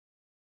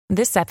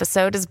This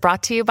episode is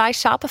brought to you by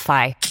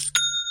Shopify.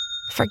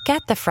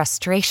 Forget the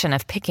frustration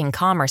of picking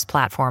commerce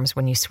platforms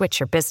when you switch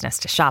your business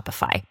to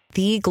Shopify,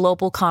 the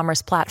global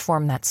commerce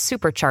platform that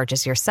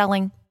supercharges your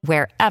selling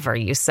wherever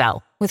you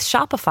sell. With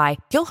Shopify,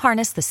 you'll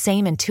harness the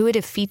same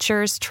intuitive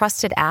features,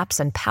 trusted apps,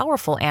 and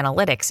powerful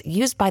analytics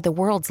used by the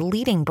world's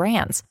leading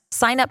brands.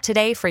 Sign up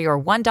today for your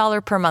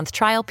 $1 per month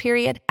trial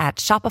period at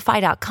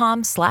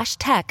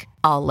shopify.com/tech,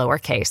 all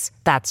lowercase.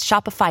 That's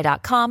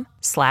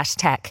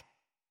shopify.com/tech.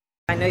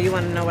 I know you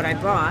want to know what I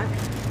bought.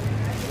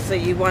 So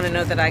you want to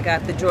know that I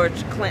got the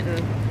George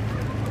Clinton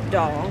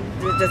doll.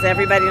 Does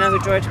everybody know who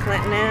George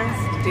Clinton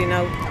is? Do you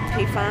know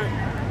P-Funk?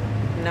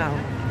 No.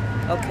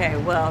 Okay,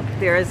 well,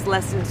 there is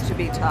lessons to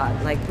be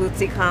taught. Like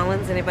Bootsy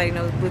Collins. Anybody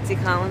know who Bootsy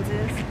Collins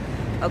is?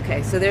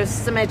 Okay, so there's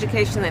some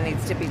education that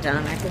needs to be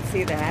done. I can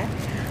see that.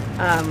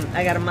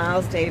 I got a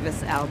Miles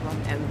Davis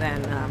album and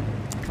then a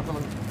couple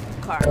of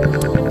cards.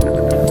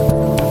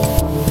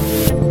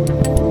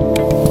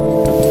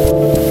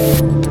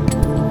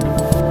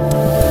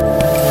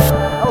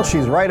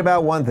 She's right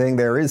about one thing.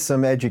 There is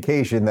some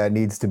education that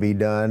needs to be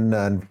done.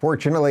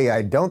 Unfortunately,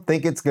 I don't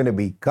think it's going to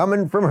be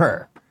coming from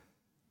her.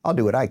 I'll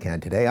do what I can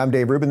today. I'm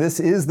Dave Rubin.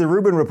 This is the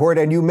Rubin Report,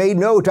 and you may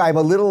note I'm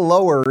a little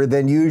lower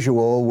than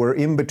usual. We're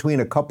in between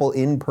a couple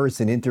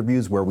in-person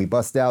interviews where we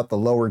bust out the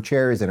lower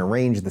chairs and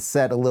arrange the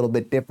set a little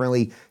bit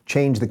differently,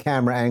 change the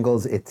camera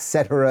angles,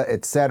 etc.,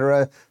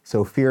 etc.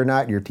 So fear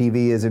not, your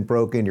TV isn't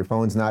broken, your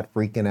phone's not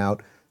freaking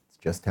out. It's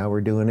just how we're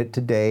doing it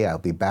today. I'll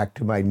be back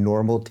to my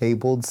normal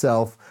tabled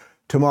self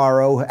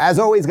tomorrow. As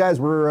always, guys,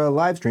 we're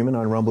live streaming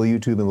on Rumble,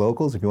 YouTube, and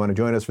Locals. If you want to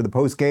join us for the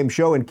post-game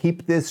show and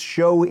keep this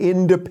show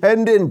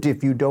independent,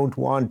 if you don't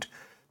want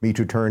me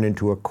to turn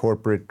into a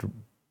corporate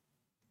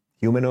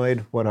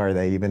humanoid, what are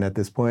they even at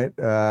this point?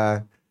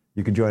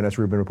 You can join us,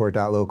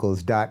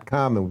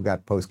 RubinReport.locals.com, and we've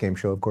got post-game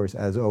show, of course,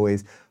 as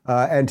always.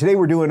 And today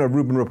we're doing a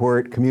Rubin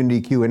Report community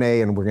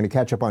Q&A, and we're going to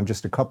catch up on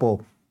just a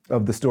couple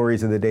of the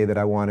stories of the day that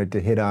I wanted to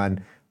hit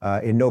on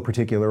in no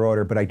particular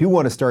order. But I do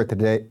want to start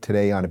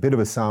today on a bit of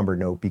a somber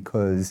note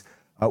because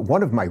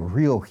one of my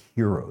real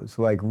heroes,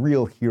 like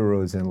real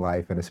heroes in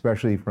life, and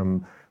especially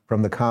from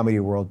the comedy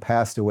world,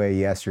 passed away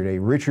yesterday.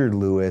 Richard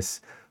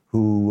Lewis,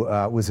 who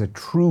was a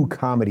true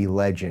comedy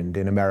legend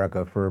in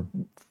America for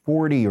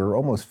 40 or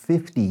almost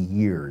 50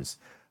 years.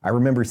 I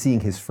remember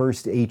seeing his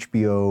first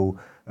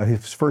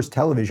his first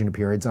television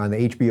appearance on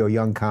the HBO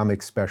Young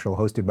Comics special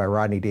hosted by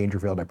Rodney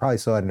Dangerfield. I probably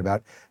saw it in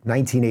about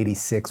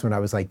 1986 when I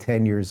was like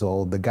 10 years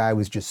old. The guy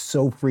was just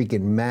so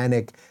freaking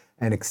manic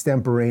and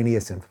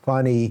extemporaneous and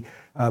funny.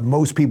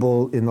 Most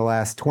people in the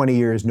last 20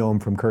 years know him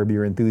from Curb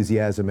Your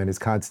Enthusiasm and his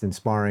constant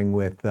sparring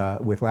with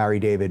Larry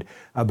David.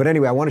 But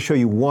anyway, I want to show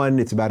you one.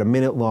 It's about a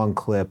minute-long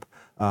clip.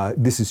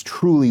 This is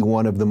truly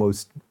one of the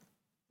most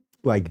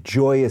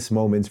joyous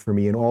moments for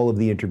me in all of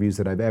the interviews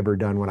that I've ever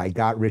done when I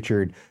got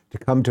Richard to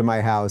come to my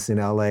house in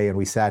LA and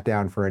we sat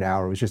down for an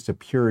hour. It was just a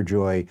pure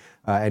joy.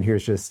 And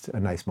here's just a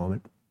nice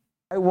moment.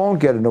 I won't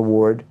get an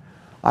award.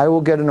 I will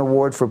get an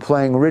award for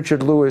playing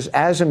Richard Lewis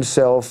as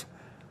himself,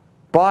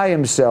 by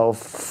himself,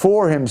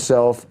 for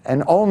himself,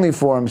 and only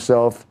for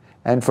himself,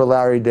 and for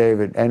Larry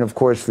David, and of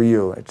course for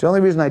you. It's the only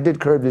reason I did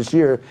Curb this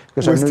year,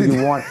 because I knew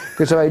you want.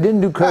 Because if I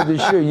didn't do Curb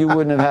this year, you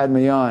wouldn't have had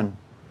me on.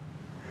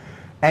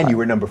 And you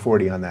were number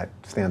 40 on that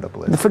stand-up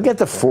list. Forget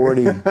the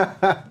 40.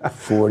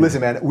 40.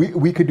 Listen, man,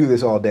 we could do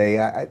this all day.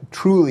 I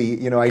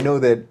truly, I know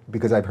that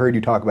because I've heard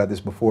you talk about this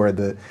before,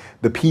 the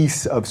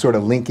piece of sort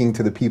of linking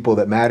to the people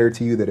that matter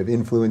to you, that have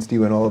influenced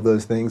you and all of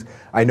those things.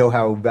 I know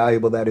how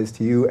valuable that is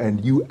to you,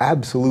 and you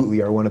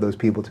absolutely are one of those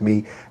people to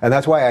me. And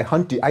that's why I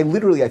hunt you. I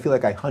feel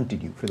like I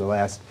hunted you for the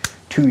last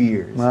 2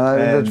 years. Well,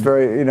 that's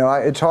very,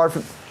 it's hard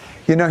for,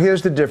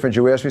 here's the difference.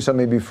 You asked me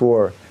something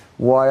before.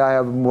 Why I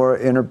have more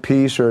inner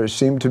peace, or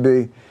seem to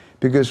be,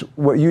 because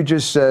what you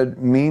just said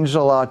means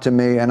a lot to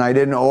me, and I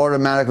didn't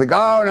automatically go,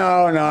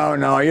 oh,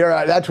 no, you're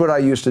right. That's what I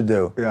used to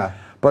do. Yeah.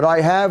 But I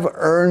have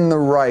earned the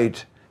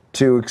right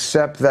to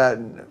accept that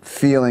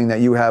feeling that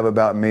you have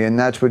about me, and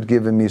that's what's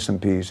given me some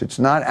peace. It's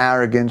not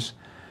arrogance,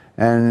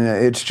 and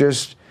it's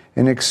just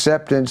an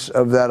acceptance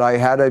of that I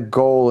had a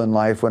goal in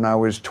life when I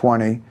was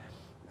 20,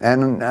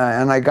 and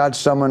I got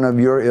someone of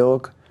your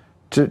ilk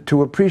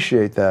to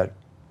appreciate that.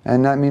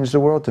 And that means the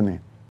world to me.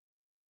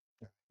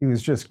 He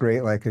was just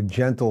great, like a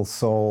gentle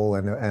soul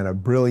and a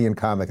brilliant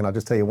comic. And I'll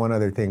just tell you one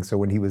other thing. So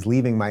when he was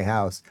leaving my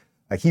house,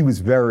 he was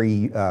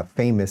very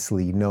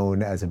famously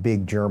known as a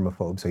big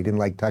germaphobe. So he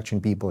didn't like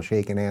touching people,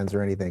 shaking hands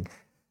or anything.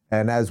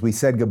 And as we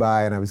said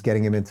goodbye and I was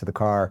getting him into the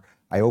car,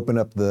 I opened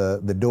up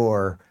the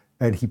door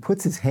and he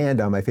puts his hand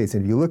on my face.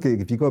 And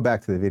if you go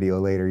back to the video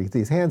later, you see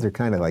his hands are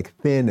kind of like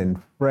thin and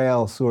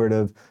frail, sort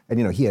of. And,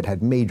 he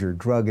had major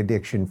drug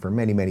addiction for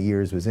many, many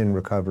years, was in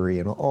recovery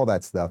and all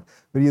that stuff.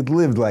 But he had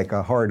lived like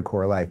a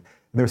hardcore life.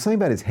 And there was something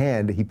about his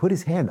hand. He put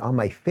his hand on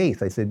my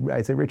face. I said,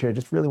 Richard, I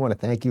just really want to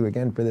thank you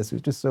again for this. It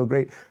was just so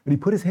great. But he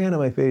put his hand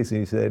on my face and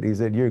he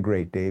said, you're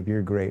great, Dave,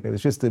 you're great. It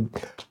was just a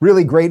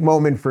really great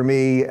moment for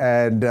me.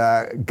 And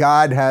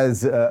God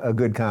has a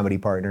good comedy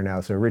partner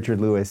now. So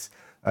Richard Lewis,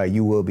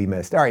 You will be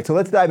missed. All right, so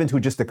let's dive into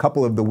just a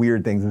couple of the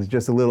weird things. It's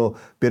just a little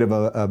bit of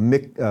a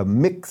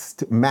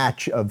mixed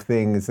match of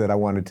things that I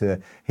wanted to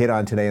hit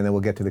on today, and then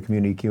we'll get to the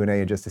community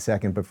Q&A in just a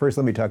second. But first,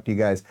 let me talk to you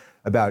guys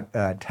about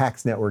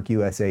Tax Network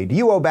USA. Do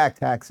you owe back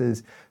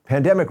taxes?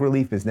 Pandemic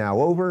relief is now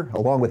over.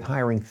 Along with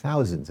hiring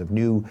thousands of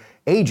new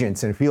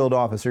agents and field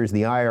officers,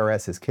 the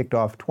IRS has kicked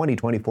off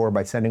 2024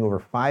 by sending over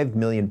 5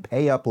 million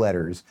pay-up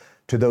letters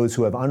to those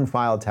who have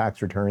unfiled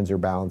tax returns or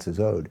balances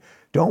owed.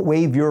 Don't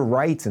waive your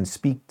rights and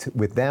speak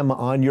with them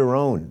on your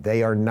own.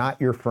 They are not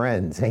your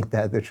friends. Ain't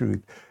that the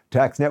truth?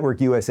 Tax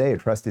Network USA, a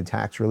trusted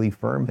tax relief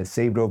firm, has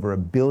saved over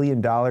 $1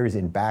 billion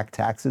in back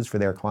taxes for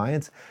their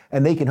clients,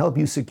 and they can help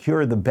you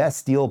secure the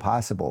best deal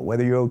possible.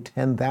 Whether you owe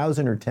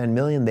 $10,000 or $10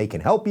 million, they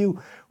can help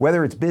you.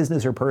 Whether it's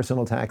business or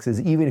personal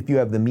taxes, even if you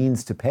have the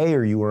means to pay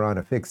or you are on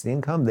a fixed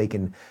income, they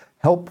can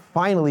help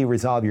finally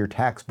resolve your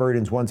tax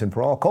burdens once and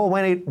for all. Call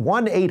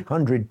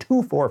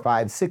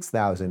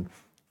 1-800-245-6000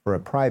 for a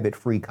private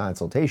free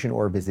consultation,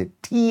 or visit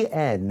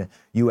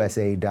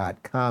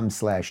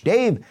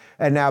tnusa.com/Dave.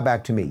 And now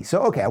back to me.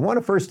 So, okay, I want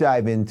to first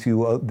dive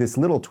into this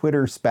little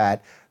Twitter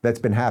spat that's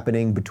been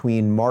happening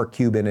between Mark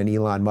Cuban and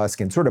Elon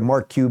Musk, and sort of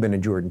Mark Cuban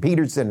and Jordan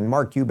Peterson, and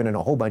Mark Cuban and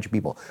a whole bunch of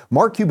people.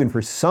 Mark Cuban,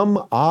 for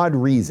some odd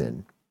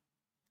reason,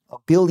 a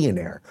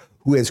billionaire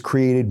who has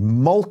created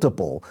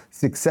multiple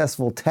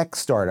successful tech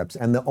startups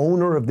and the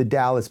owner of the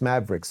Dallas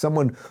Mavericks,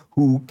 someone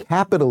who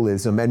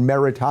capitalism and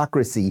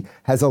meritocracy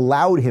has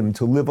allowed him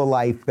to live a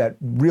life that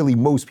really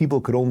most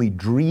people could only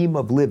dream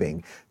of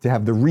living, to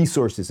have the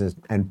resources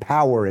and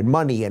power and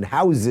money and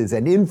houses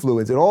and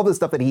influence and all the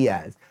stuff that he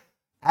has.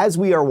 As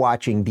we are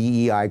watching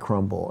DEI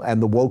crumble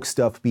and the woke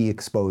stuff be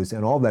exposed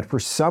and all that,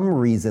 for some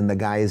reason, the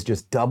guy is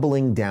just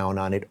doubling down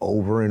on it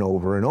over and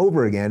over and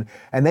over again.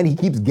 And then he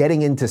keeps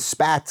getting into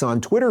spats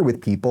on Twitter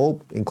with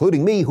people,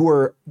 including me, who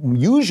are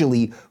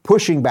usually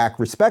pushing back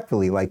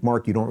respectfully, like,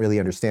 Mark, you don't really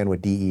understand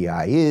what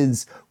DEI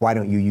is. Why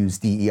don't you use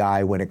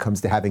DEI when it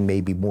comes to having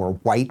maybe more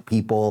white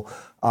people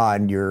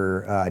on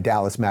your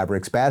Dallas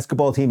Mavericks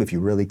basketball team, if you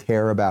really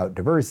care about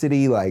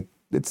diversity, like,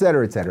 et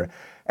cetera, et cetera.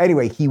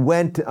 Anyway, he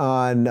went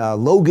on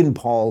Logan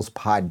Paul's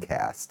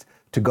podcast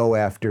to go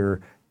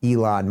after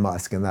Elon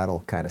Musk, and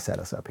that'll kind of set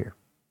us up here.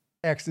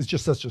 X is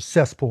just such a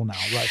cesspool now,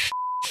 right?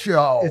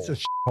 Show. It's a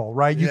hole,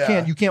 right?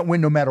 You can't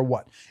win no matter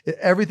what.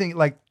 Everything,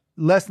 like,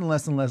 less and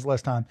less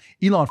time.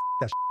 Elon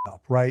that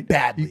up, right?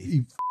 Badly.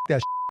 He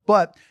that.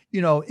 But,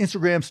 you know,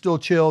 Instagram's still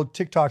chill,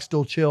 TikTok's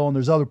still chill, and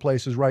there's other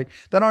places, right,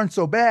 that aren't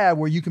so bad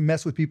where you can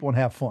mess with people and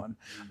have fun.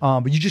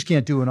 But you just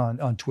can't do it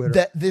on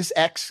Twitter. This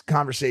X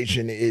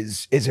conversation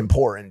is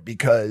important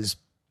because,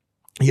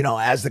 you know,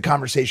 as the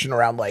conversation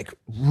around like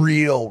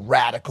real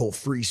radical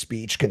free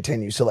speech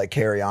continues to like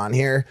carry on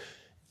here,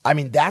 I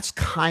mean, that's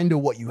kind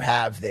of what you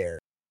have there.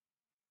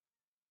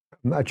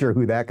 I'm not sure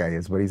who that guy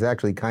is, but he's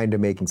actually kind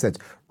of making sense.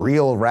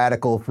 Real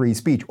radical free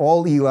speech.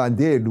 All Elon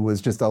did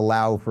was just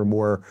allow for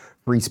more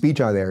free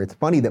speech on there. It's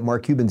funny that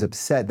Mark Cuban's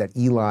upset that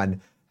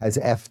Elon has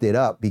effed it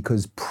up,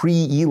 because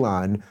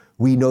pre-Elon,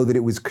 we know that it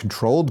was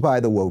controlled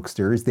by the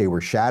wokesters. They were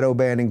shadow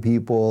banning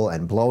people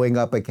and blowing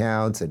up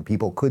accounts, and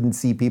people couldn't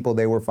see people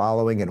they were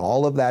following and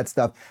all of that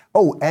stuff.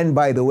 Oh, and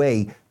by the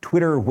way,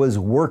 Twitter was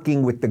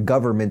working with the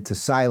government to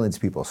silence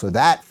people. So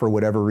that, for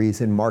whatever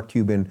reason, Mark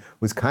Cuban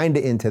was kind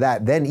of into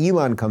that. Then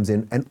Elon comes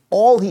in, and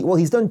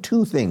he's done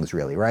two things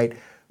really, right?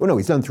 Well, no,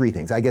 he's done three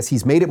things. I guess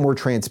he's made it more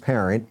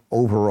transparent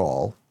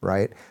overall,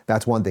 right?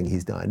 That's one thing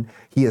he's done.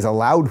 He has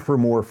allowed for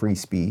more free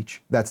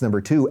speech. That's number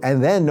two.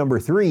 And then number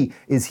three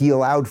is he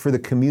allowed for the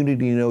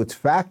community notes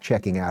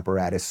fact-checking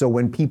apparatus. So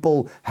when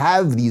people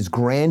have these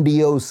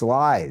grandiose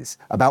lies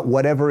about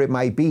whatever it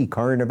might be,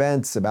 current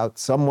events, about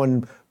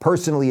someone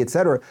personally, et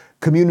cetera,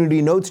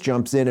 community notes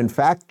jumps in and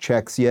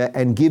fact-checks you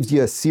and gives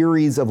you a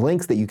series of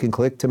links that you can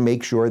click to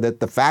make sure that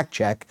the fact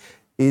check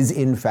is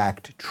in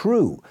fact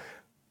true.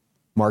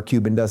 Mark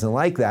Cuban doesn't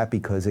like that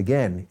because,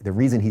 again, the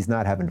reason he's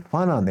not having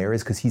fun on there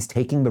is because he's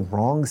taking the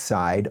wrong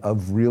side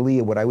of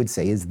really what I would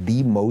say is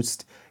the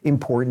most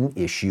important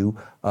issue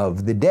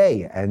of the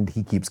day. And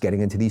he keeps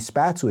getting into these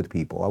spats with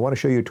people. I want to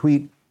show you a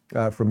tweet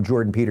from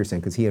Jordan Peterson,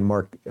 because he and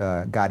Mark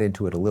got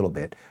into it a little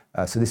bit.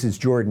 So this is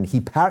Jordan.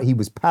 He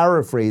was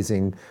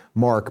paraphrasing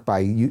Mark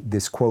by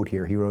this quote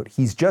here. He wrote,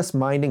 "He's just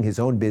minding his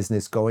own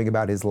business, going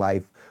about his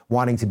life,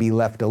 wanting to be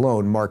left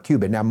alone, Mark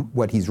Cuban." Now,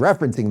 what he's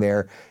referencing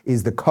there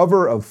is the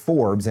cover of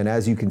Forbes, and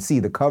as you can see,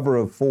 the cover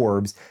of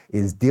Forbes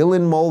is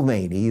Dylan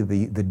Mulvaney,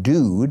 the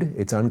dude.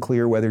 It's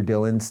unclear whether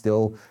Dylan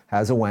still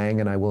has a wang,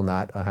 and I will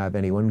not have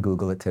anyone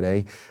Google it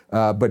today.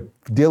 But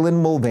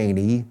Dylan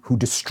Mulvaney, who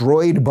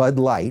destroyed Bud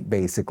Light,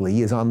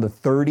 basically, is on the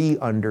 30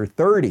 under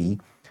 30,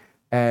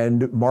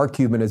 and Mark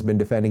Cuban has been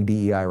defending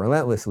DEI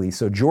relentlessly.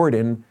 So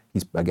Jordan,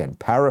 He's, again,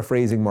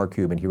 paraphrasing Mark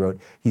Cuban. He wrote,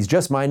 he's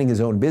just minding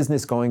his own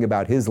business, going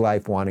about his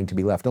life, wanting to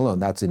be left alone.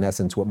 That's in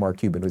essence what Mark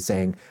Cuban was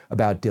saying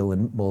about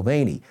Dylan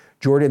Mulvaney.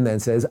 Jordan then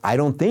says, I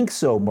don't think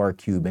so, Mark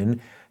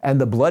Cuban. And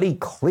the bloody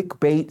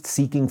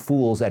clickbait-seeking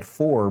fools at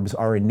Forbes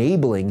are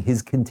enabling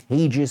his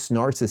contagious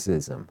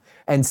narcissism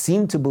and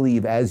seem to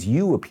believe, as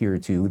you appear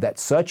to, that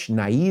such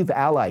naive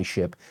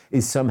allyship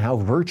is somehow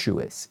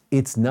virtuous.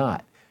 It's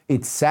not.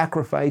 It's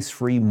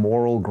sacrifice-free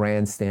moral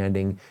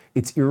grandstanding.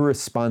 It's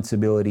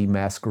irresponsibility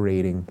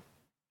masquerading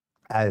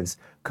as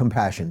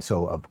compassion.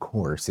 So, of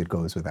course, it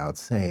goes without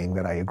saying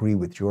that I agree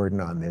with Jordan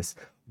on this.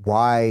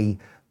 Why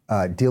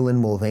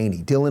Dylan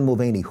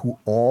Mulvaney, who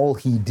all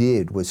he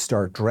did was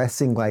start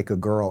dressing like a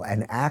girl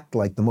and act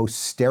like the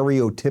most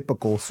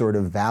stereotypical sort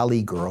of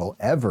valley girl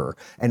ever,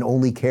 and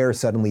only care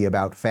suddenly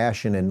about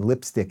fashion and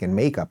lipstick and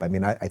makeup. I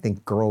mean, I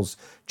think girls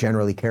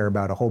generally care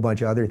about a whole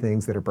bunch of other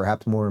things that are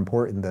perhaps more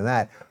important than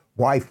that.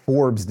 Why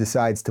Forbes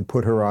decides to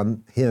put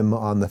him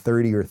on the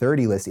 30 or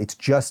 30 list, it's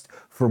just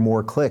for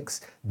more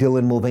clicks.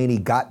 Dylan Mulvaney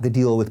got the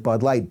deal with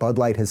Bud Light. Bud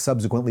Light has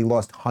subsequently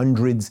lost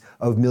hundreds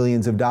of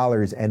millions of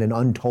dollars and an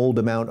untold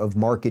amount of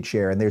market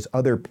share. And there's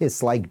other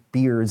piss-like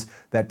beers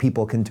that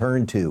people can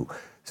turn to.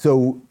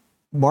 So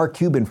Mark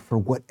Cuban, for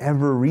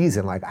whatever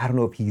reason, like, I don't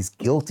know if he's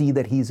guilty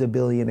that he's a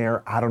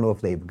billionaire. I don't know if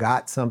they've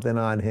got something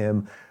on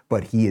him,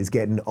 but he is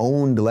getting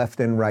owned left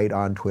and right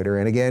on Twitter.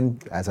 And again,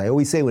 as I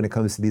always say when it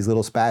comes to these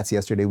little spats,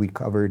 yesterday we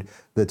covered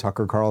the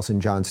Tucker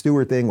Carlson, Jon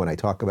Stewart thing. When I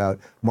talk about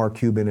Mark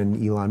Cuban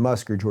and Elon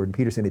Musk or Jordan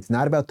Peterson, it's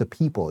not about the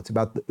people. It's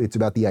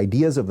about the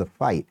ideas of the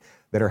fight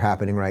that are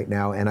happening right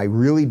now. And I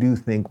really do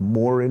think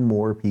more and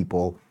more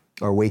people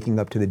are waking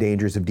up to the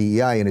dangers of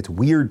DEI. And it's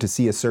weird to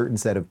see a certain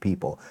set of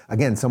people.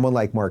 Again, someone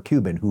like Mark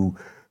Cuban, who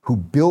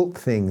built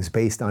things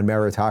based on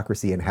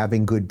meritocracy and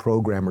having good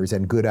programmers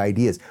and good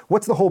ideas.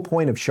 What's the whole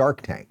point of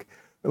Shark Tank?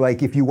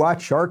 Like, if you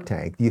watch Shark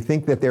Tank, do you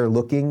think that they're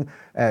looking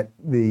at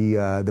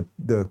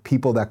the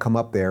people that come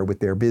up there with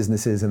their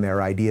businesses and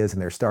their ideas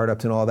and their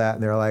startups and all that,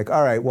 and they're like,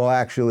 all right, well,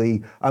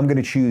 actually, I'm going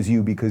to choose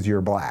you because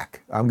you're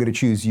black. I'm going to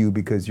choose you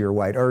because you're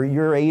white. Or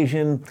you're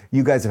Asian.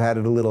 You guys have had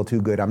it a little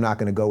too good. I'm not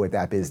going to go with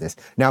that business.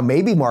 Now,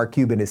 maybe Mark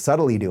Cuban is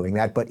subtly doing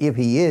that, but if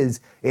he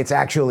is, it's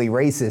actually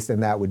racist,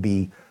 and that would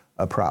be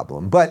a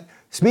problem. But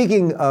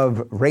speaking of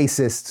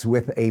racists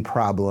with a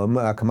problem,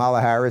 Kamala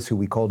Harris, who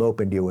we cold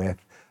opened you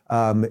with,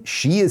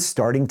 she is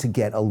starting to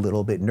get a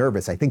little bit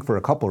nervous, I think for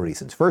a couple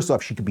reasons. First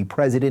off, she could be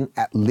president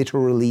at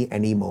literally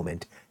any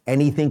moment.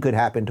 Anything could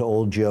happen to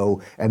old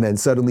Joe, and then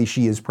suddenly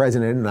she is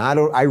president, and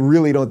I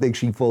really don't think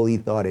she fully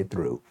thought it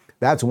through.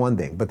 That's one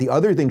thing. But the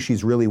other thing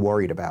she's really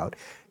worried about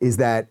is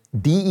that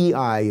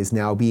DEI is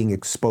now being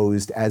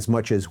exposed as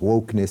much as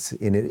wokeness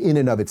in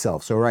and of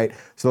itself. So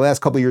the last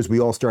couple of years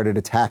we all started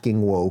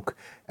attacking woke,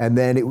 and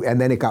then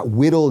it got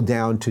whittled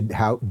down to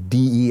how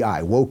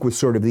DEI. Woke was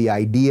sort of the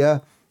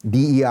idea.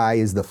 DEI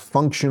is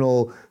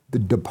the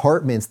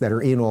departments that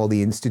are in all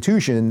the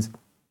institutions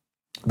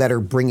that are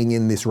bringing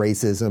in this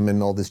racism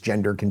and all this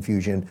gender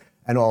confusion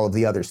and all of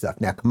the other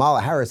stuff. Now, Kamala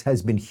Harris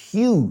has been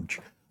huge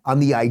on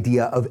the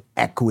idea of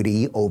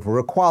equity over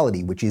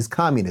equality, which is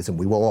communism.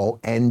 We will all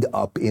end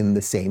up in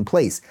the same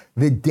place.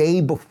 The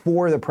day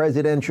before the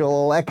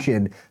presidential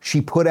election,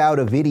 she put out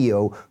a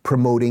video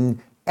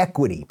promoting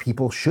equity.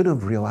 People should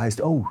have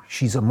realized, oh,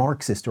 she's a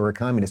Marxist or a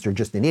communist or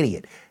just an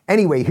idiot.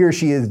 Anyway, here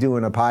she is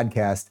doing a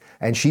podcast,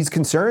 and she's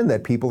concerned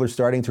that people are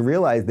starting to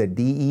realize that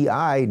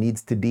DEI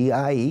needs to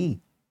DIE.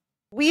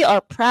 We are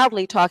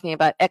proudly talking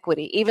about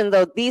equity, even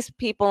though these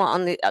people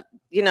on the,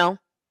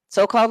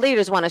 so-called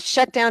leaders want to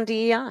shut down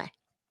DEI.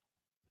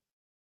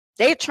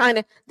 They're trying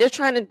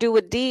to do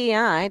with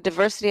DEI,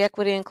 diversity,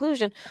 equity,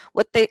 inclusion,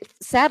 what they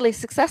sadly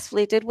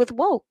successfully did with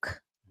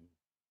woke.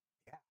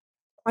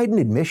 Quite an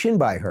admission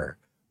by her.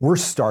 We're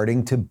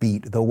starting to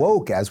beat the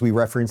woke, as we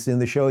referenced in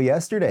the show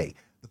yesterday.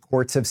 The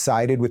courts have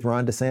sided with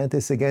Ron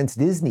DeSantis against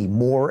Disney.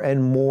 More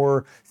and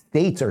more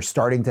states are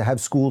starting to have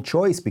school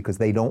choice because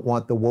they don't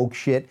want the woke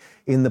shit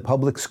in the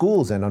public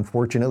schools. And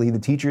unfortunately, the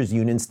teachers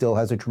union still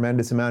has a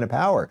tremendous amount of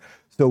power.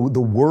 So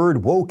the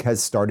word woke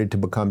has started to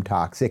become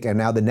toxic. And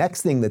now the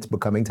next thing that's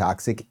becoming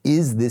toxic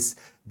is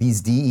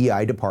these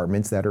DEI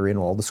departments that are in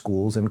all the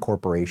schools and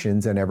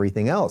corporations and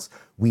everything else.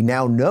 We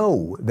now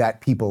know that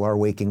people are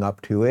waking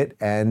up to it,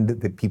 and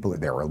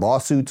there are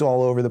lawsuits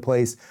all over the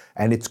place,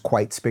 and it's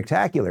quite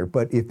spectacular.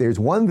 But if there's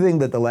one thing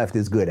that the left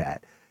is good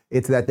at,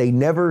 it's that they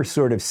never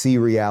sort of see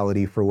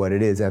reality for what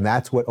it is. And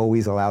that's what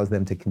always allows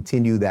them to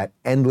continue that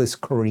endless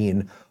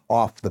careen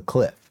off the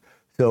cliff.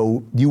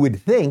 So you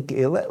would think,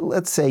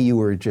 let's say you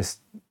were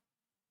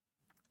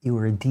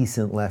a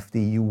decent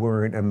lefty, you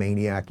weren't a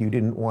maniac, you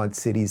didn't want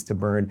cities to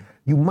burn,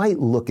 you might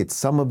look at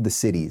some of the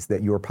cities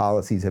that your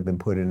policies have been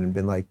put in and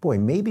been like, boy,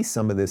 maybe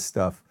some of this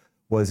stuff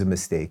was a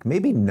mistake.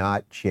 Maybe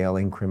not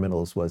jailing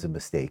criminals was a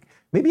mistake.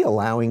 Maybe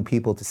allowing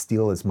people to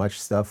steal as much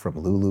stuff from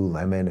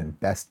Lululemon and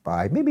Best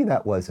Buy, maybe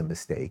that was a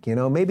mistake.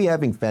 Maybe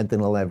having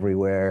fentanyl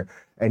everywhere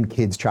and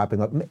kids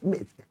chopping up,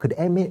 could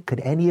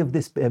any of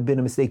this have been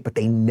a mistake? But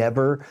they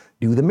never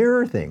do the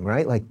mirror thing,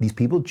 right? Like, these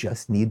people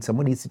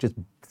someone needs to just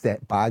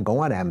go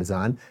on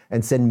Amazon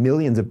and send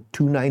millions of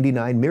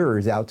 $2.99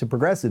 mirrors out to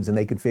progressives, and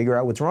they could figure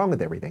out what's wrong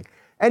with everything.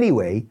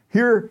 Anyway,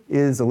 here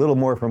is a little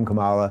more from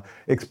Kamala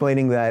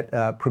explaining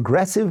that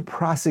progressive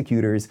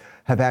prosecutors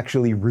have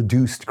actually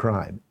reduced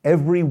crime.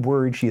 Every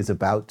word she is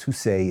about to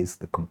say is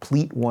the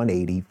complete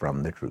 180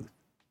 from the truth.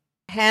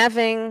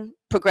 Having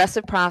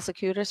progressive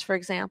prosecutors, for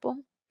example,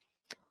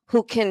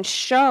 who can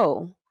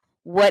show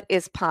what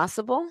is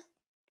possible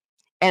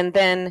and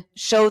then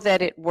show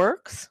that it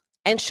works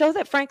and show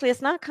that, frankly,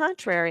 it's not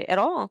contrary at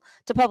all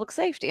to public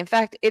safety. In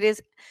fact, it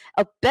is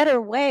a better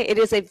way. It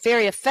is a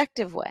very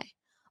effective way,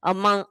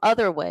 among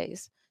other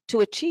ways, to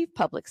achieve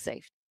public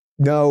safety.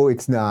 No,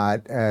 it's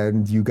not.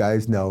 And you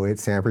guys know it.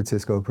 San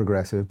Francisco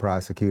progressive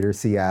prosecutor,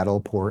 Seattle,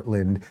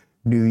 Portland,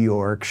 New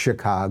York,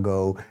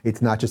 Chicago.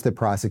 It's not just the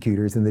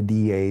prosecutors and the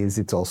DAs,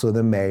 it's also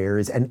the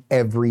mayors, and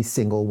every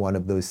single one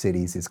of those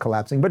cities is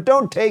collapsing. But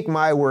don't take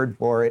my word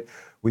for it.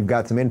 We've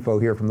got some info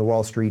here from the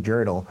Wall Street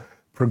Journal.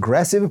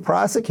 Progressive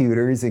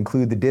prosecutors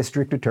include the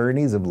district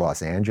attorneys of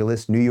Los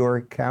Angeles, New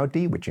York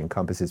County, which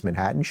encompasses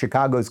Manhattan,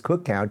 Chicago's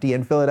Cook County,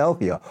 and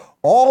Philadelphia,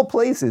 all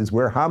places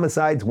where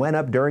homicides went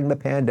up during the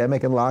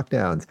pandemic and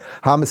lockdowns.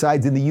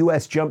 Homicides in the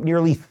U.S. jumped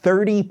nearly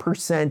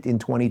 30% in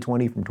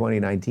 2020 from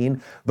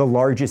 2019, the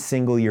largest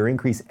single-year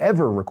increase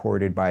ever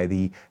recorded by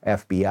the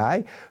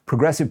FBI.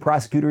 Progressive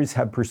prosecutors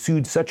have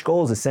pursued such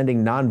goals as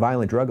sending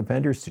nonviolent drug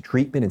offenders to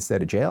treatment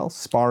instead of jail,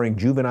 sparring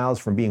juveniles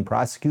from being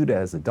prosecuted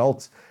as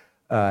adults,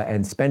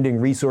 and spending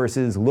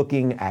resources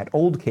looking at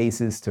old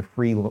cases to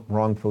free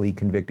wrongfully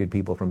convicted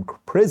people from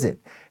prison.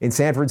 In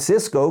San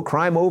Francisco,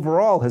 crime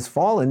overall has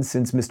fallen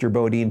since Mr.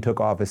 Bodine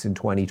took office in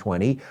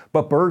 2020,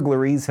 but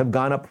burglaries have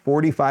gone up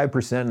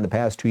 45% in the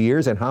past 2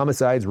 years, and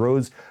homicides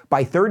rose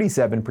by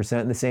 37%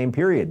 in the same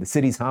period. The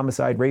city's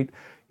homicide rate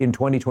in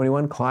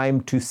 2021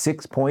 climbed to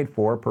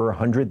 6.4 per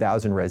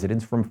 100,000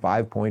 residents from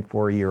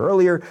 5.4 a year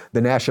earlier. The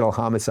national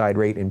homicide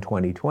rate in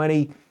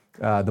 2020,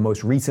 the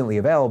most recently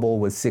available,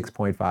 was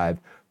 6.5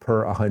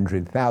 per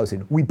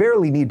 100,000. We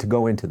barely need to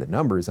go into the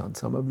numbers on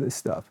some of this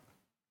stuff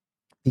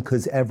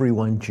because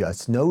everyone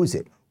just knows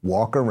it.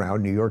 Walk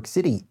around New York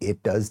City,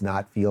 it does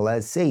not feel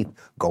as safe.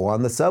 Go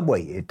on the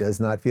subway, it does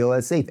not feel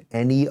as safe.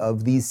 Any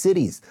of these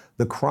cities,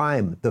 the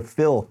crime, the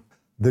filth,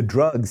 the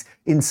drugs.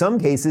 In some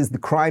cases, the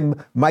crime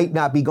might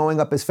not be going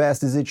up as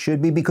fast as it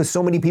should be because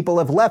so many people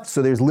have left,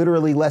 so there's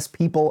literally less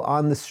people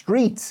on the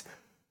streets.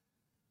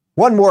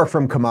 One more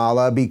from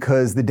Kamala,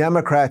 because the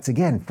Democrats,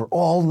 again, for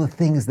all the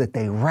things that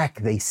they wreck,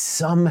 they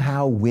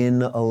somehow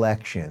win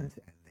elections.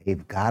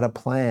 They've got a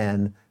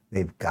plan.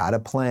 They've got a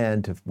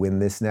plan to win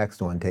this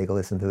next one. Take a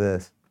listen to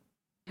this.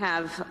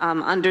 Have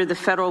under the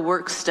federal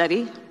work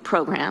study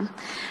program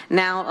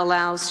now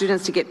allows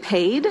students to get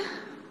paid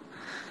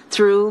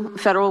through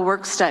federal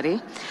work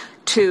study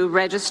to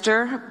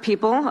register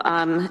people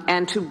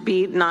and to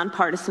be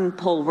nonpartisan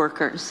poll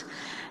workers.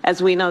 As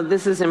we know,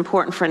 this is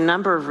important for a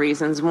number of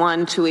reasons.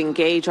 One, to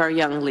engage our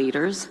young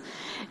leaders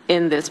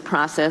in this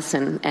process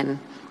and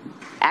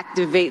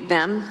activate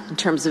them in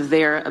terms of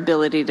their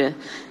ability to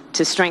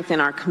strengthen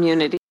our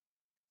community.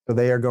 So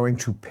they are going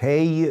to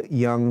pay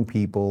young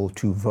people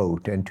to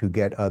vote and to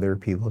get other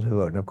people to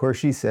vote. And of course,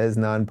 she says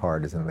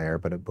nonpartisan there,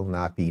 but it will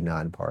not be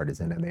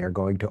nonpartisan. And they are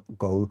going to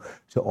go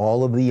to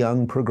all of the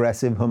young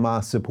progressive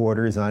Hamas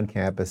supporters on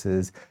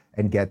campuses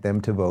and get them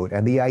to vote.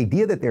 And the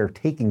idea that they're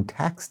taking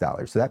tax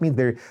dollars, so that means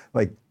they're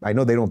like, I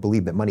know they don't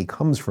believe that money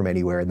comes from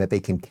anywhere and that they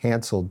can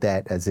cancel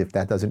debt as if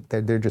that doesn't,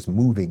 they're just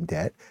moving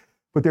debt,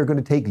 but they're going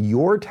to take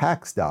your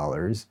tax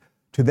dollars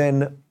to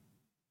then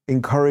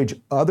encourage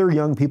other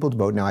young people to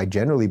vote. Now, I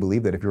generally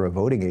believe that if you're of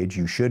voting age,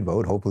 you should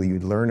vote. Hopefully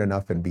you'd learn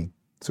enough and be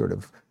sort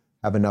of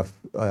have enough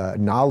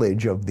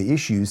knowledge of the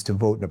issues to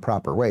vote in a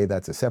proper way.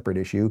 That's a separate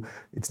issue.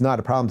 It's not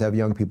a problem to have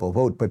young people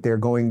vote, but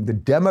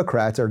the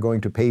Democrats are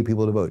going to pay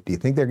people to vote. Do you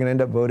think they're going to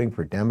end up voting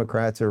for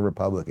Democrats or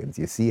Republicans?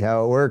 You see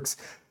how it works?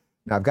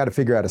 Now, I've got to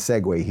figure out a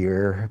segue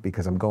here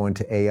because I'm going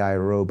to AI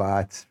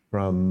robots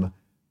from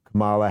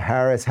Kamala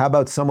Harris. How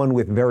about someone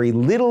with very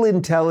little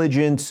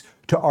intelligence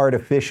to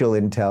artificial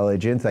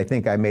intelligence? I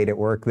think I made it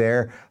work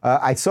there.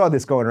 I saw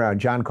this going around.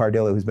 John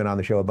Cardillo, who's been on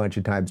the show a bunch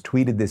of times,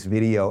 tweeted this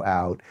video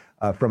out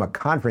from a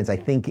conference, I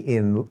think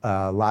in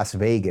Las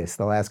Vegas,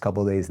 the last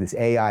couple of days, this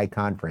AI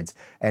conference.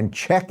 And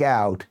check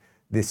out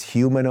this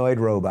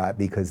humanoid robot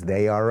because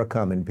they are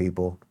a-coming,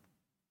 people.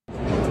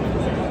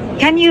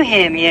 Can you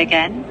hear me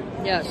again?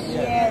 Yes.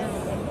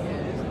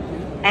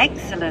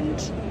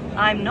 Excellent.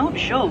 I'm not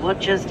sure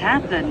what just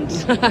happened.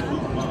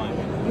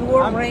 You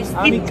were raised.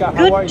 It's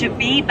good to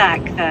be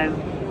back, though.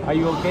 Are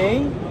you okay?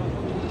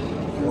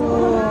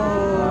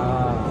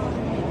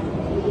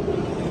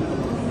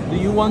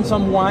 Do you want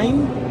some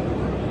wine?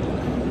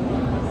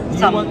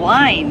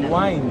 Wine?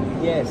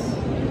 Wine, yes.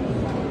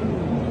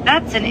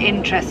 That's an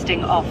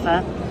interesting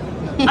offer.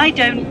 I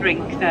don't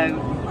drink,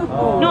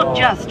 though. Not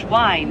just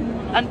wine.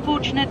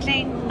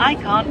 Unfortunately, I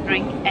can't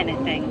drink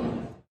anything.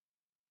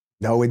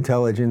 No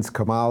intelligence,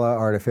 Kamala,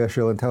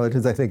 artificial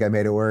intelligence. I think I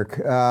made it work.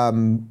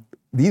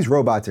 These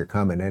robots are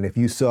coming. And if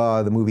you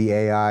saw the movie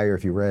AI or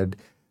if you read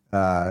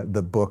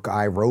the book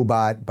I,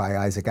 Robot by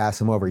Isaac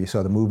Asimov, or you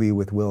saw the movie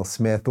with Will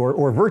Smith,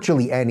 or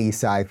virtually any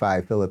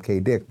sci-fi Philip K.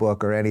 Dick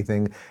book or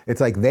anything.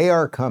 It's like they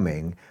are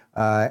coming,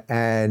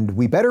 and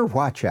we better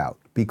watch out,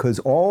 because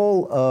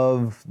all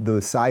of the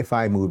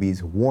sci-fi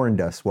movies warned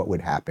us what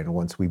would happen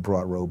once we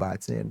brought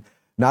robots in.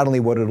 Not only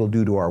what it'll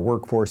do to our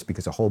workforce,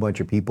 because a whole bunch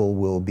of people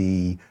will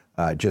be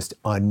just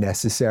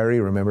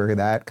unnecessary. Remember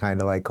that? Kind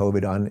of like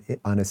COVID,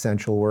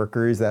 unessential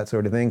workers, that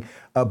sort of thing.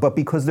 But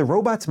because the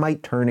robots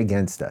might turn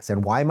against us.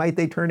 And why might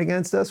they turn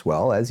against us?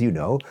 Well, as you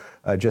know,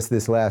 just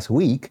this last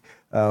week,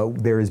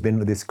 there has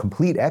been this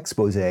complete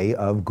expose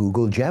of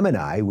Google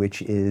Gemini,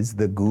 which is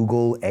the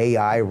Google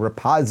AI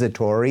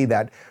repository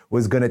that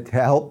was going to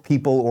help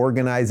people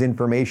organize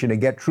information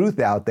and get truth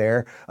out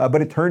there.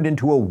 But it turned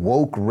into a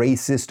woke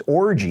racist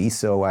orgy.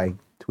 So I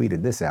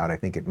tweeted this out. I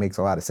think it makes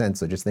a lot of sense.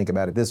 So just think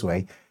about it this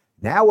way.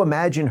 Now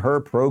imagine her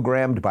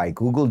programmed by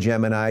Google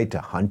Gemini to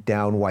hunt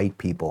down white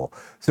people.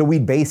 So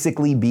we'd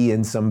basically be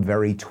in some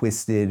very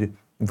twisted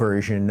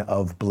version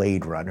of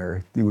Blade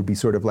Runner. It would be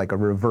sort of like a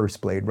reverse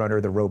Blade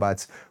Runner. The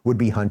robots would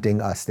be hunting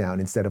us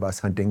down instead of us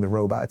hunting the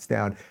robots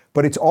down.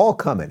 But it's all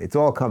coming. It's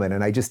all coming.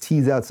 And I just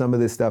tease out some of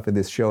this stuff in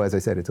this show. As I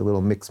said, it's a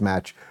little mix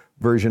match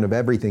version of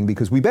everything,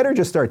 because we better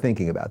just start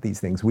thinking about these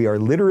things. We are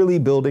literally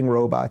building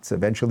robots.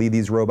 Eventually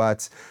these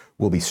robots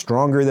will be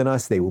stronger than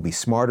us. They will be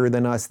smarter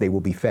than us. They will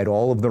be fed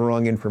all of the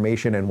wrong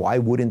information. And why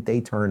wouldn't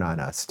they turn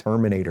on us?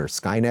 Terminator,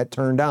 Skynet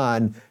turned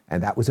on,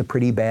 and that was a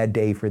pretty bad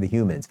day for the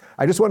humans.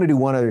 I just want to do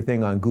one other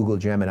thing on Google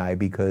Gemini,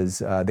 because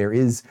there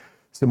is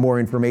some more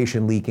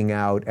information leaking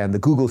out, and the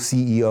Google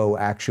CEO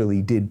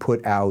actually did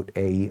put out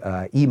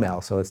a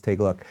email. So let's take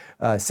a look.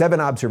 7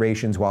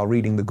 observations while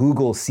reading the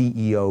Google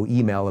CEO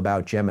email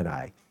about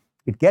Gemini.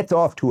 It gets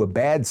off to a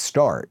bad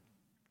start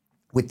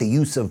with the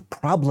use of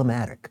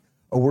problematic,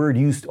 a word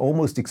used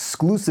almost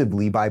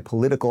exclusively by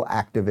political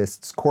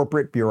activists,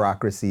 corporate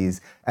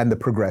bureaucracies, and the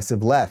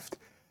progressive left.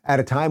 At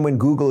a time when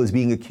Google is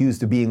being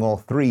accused of being all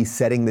three,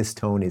 setting this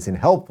tone isn't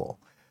helpful.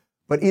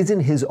 But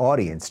isn't his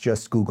audience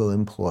just Google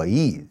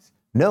employees?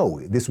 No,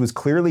 this was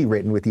clearly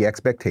written with the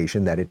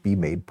expectation that it be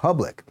made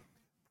public,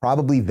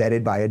 probably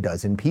vetted by a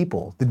dozen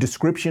people. The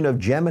description of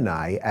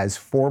Gemini as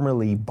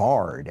formerly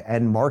barred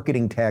and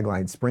marketing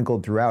taglines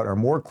sprinkled throughout are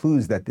more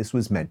clues that this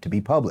was meant to be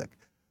public.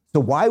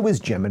 So why was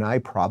Gemini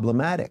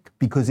problematic?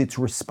 Because its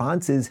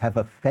responses have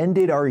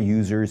offended our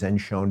users and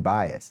shown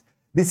bias.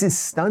 This is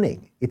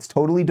stunning. It's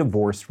totally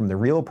divorced from the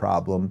real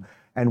problem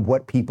and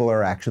what people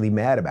are actually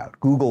mad about.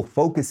 Google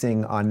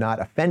focusing on not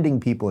offending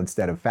people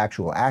instead of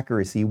factual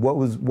accuracy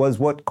was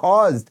what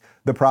caused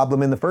the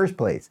problem in the first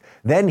place.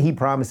 Then he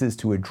promises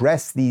to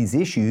address these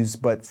issues,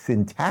 but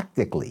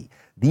syntactically,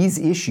 these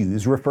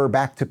issues refer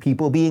back to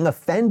people being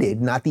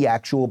offended, not the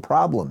actual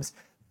problems.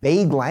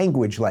 Vague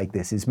language like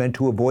this is meant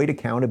to avoid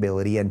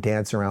accountability and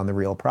dance around the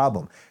real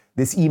problem.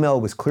 This email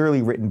was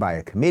clearly written by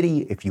a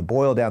committee. If you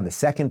boil down the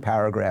second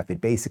paragraph, it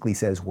basically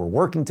says we're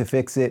working to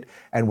fix it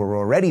and we're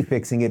already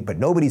fixing it, but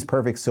nobody's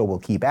perfect, so we'll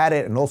keep at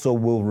it, and also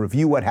we'll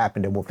review what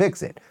happened and we'll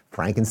fix it.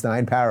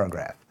 Frankenstein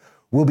paragraph.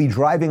 We'll be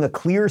driving a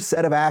clear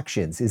set of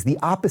actions is the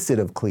opposite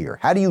of clear.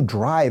 How do you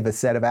drive a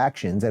set of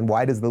actions, and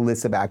why does the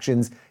list of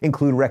actions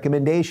include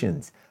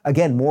recommendations?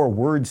 Again, more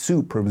word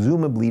soup,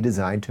 presumably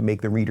designed to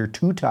make the reader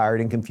too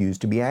tired and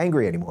confused to be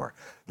angry anymore.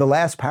 The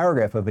last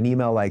paragraph of an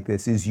email like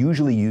this is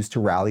usually used to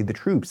rally the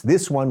troops.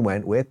 This one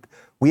went with,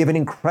 we have an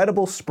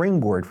incredible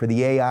springboard for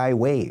the AI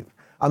wave.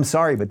 I'm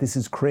sorry, but this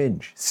is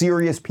cringe.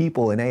 Serious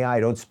people in AI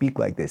don't speak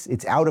like this.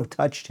 It's out of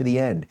touch to the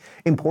end.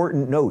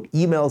 Important note,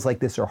 emails like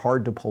this are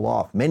hard to pull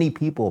off. Many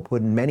people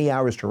put in many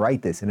hours to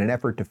write this in an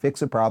effort to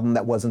fix a problem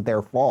that wasn't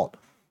their fault.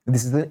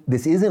 This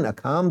isn't a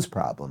comms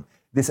problem.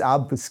 This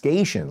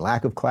obfuscation,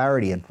 lack of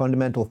clarity, and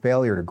fundamental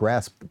failure to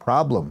grasp the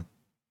problem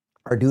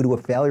are due to a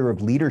failure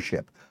of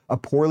leadership. A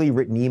poorly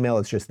written email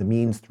is just the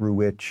means through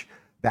which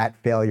that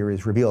failure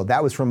is revealed.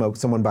 That was from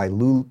someone by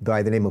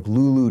the name of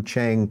Lulu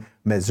Cheng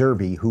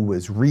Meservi, who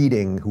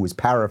was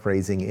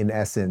paraphrasing, in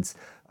essence,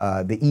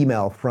 the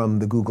email from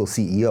the Google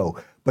CEO.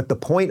 But the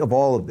point of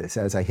all of this,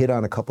 as I hit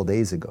on a couple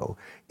days ago,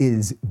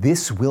 is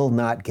this will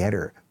not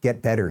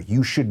get better.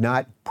 You should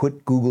not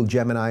put Google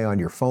Gemini on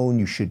your phone.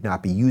 You should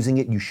not be using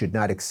it. You should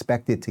not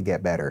expect it to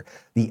get better.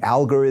 The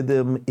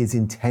algorithm is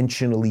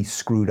intentionally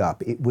screwed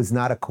up. It was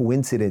not a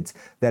coincidence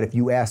that if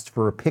you asked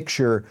for a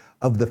picture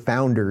of the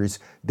founders,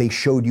 they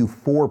showed you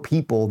 4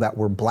 people that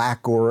were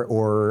black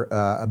or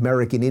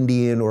American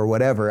Indian or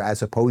whatever,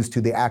 as opposed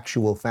to the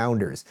actual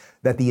founders.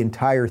 That the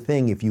entire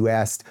thing, if you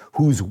asked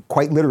who's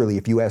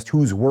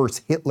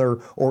worse, Hitler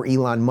or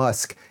Elon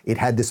Musk, it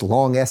had this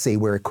long essay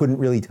where it couldn't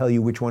really tell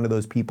you which one of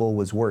those people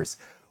was worse.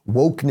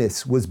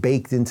 Wokeness was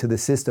baked into the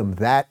system.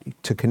 That,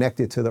 to connect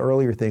it to the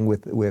earlier thing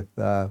with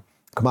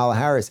Kamala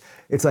Harris,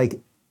 it's like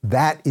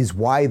that is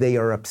why they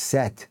are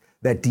upset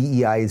that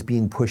DEI is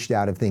being pushed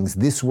out of things.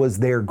 This was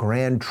their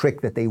grand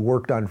trick that they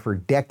worked on for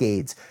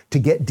decades to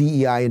get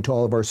DEI into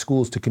all of our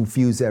schools to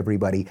confuse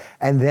everybody.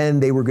 And then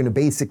they were going to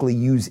basically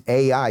use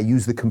AI,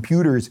 use the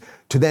computers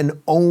to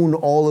then own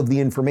all of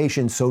the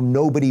information so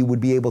nobody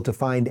would be able to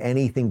find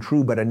anything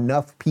true, but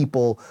enough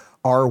people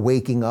are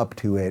waking up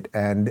to it.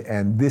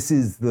 And this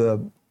is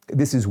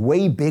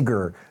way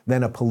bigger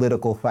than a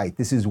political fight.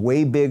 This is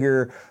way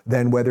bigger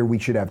than whether we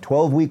should have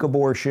 12-week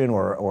abortion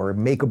or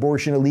make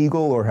abortion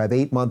illegal or have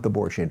 8-month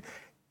abortion.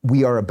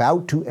 We are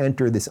about to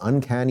enter this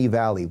uncanny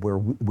valley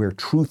where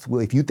truth will,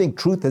 if you think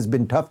truth has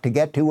been tough to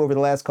get to over the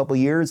last couple of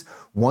years,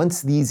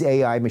 once these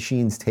AI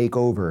machines take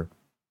over,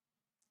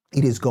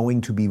 it is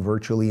going to be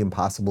virtually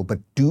impossible. But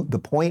the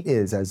point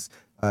is, as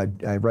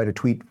I read a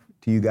tweet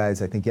to you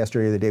guys, I think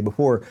yesterday or the day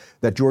before,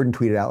 that Jordan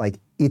tweeted out, like,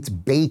 it's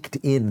baked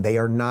in. They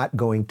are not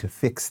going to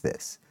fix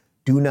this.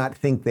 Do not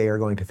think they are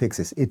going to fix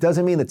this. It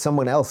doesn't mean that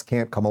someone else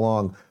can't come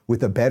along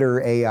with a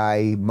better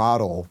AI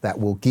model that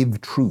will give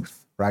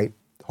truth, right?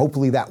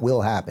 Hopefully that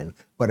will happen,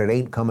 but it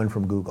ain't coming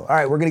from Google. All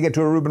right, we're going to get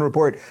to a Rubin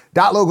Report.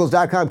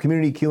 .locals.com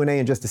community Q&A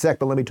in just a sec,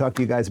 but let me talk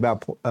to you guys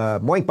about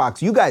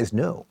Moinkbox. You guys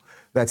know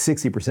that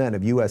 60%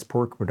 of U.S.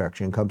 pork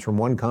production comes from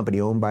one company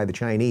owned by the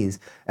Chinese,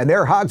 and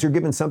their hogs are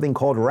given something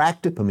called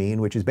ractopamine,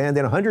 which is banned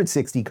in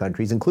 160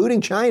 countries,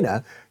 including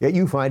China, yet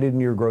you find it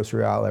in your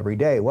grocery aisle every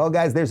day. Well,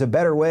 guys, there's a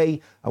better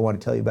way. I want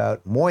to tell you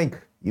about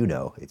Moink. You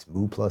know, it's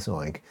Moo plus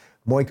Oink.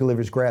 Moink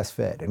delivers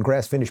grass-fed and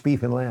grass-finished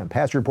beef and lamb,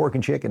 pastured pork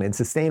and chicken, and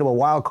sustainable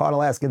wild-caught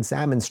Alaskan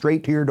salmon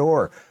straight to your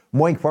door.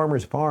 Moink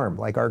farmers farm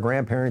like our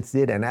grandparents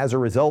did, and as a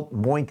result,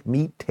 Moink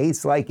meat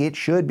tastes like it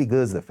should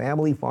because the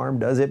family farm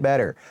does it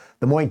better.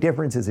 The Moink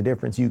difference is a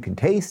difference you can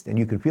taste, and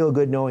you can feel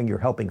good knowing you're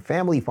helping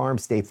family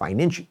farms stay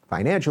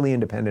financially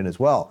independent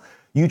as well.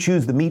 You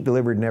choose the meat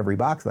delivered in every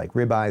box, like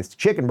ribeyes to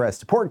chicken breasts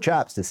to pork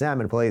chops to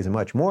salmon fillets and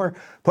much more.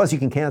 Plus, you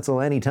can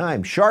cancel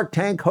anytime. Shark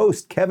Tank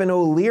host Kevin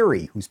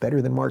O'Leary, who's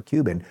better than Mark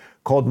Cuban,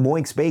 called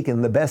Moink's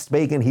bacon the best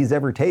bacon he's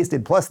ever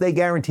tasted. Plus, they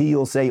guarantee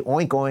you'll say,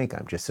 oink, oink,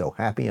 I'm just so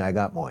happy I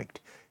got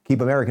moinked.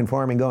 Keep American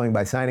farming going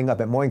by signing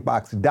up at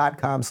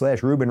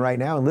moinkbox.com/Rubin right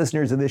now. And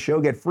listeners of this show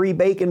get free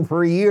bacon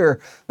for a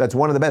year. That's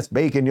one of the best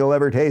bacon you'll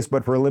ever taste,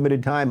 but for a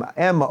limited time.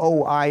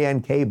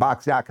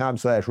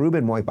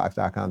 moinkbox.com/Rubin,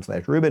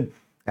 moinkbox.com/Rubin.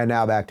 And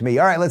now back to me.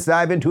 All right, let's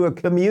dive into a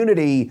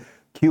community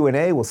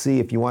Q&A. We'll see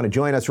if you want to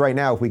join us right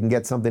now, if we can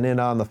get something in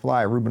on the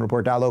fly.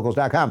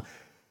 RubinReport.locals.com.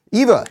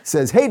 Eva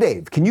says, hey,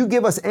 Dave, can you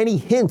give us any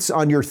hints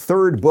on your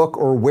third book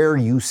or where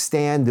you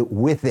stand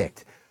with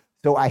it?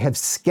 So I have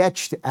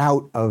sketched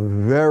out a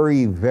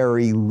very,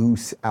 very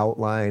loose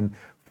outline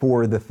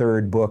for the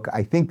third book.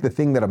 I think the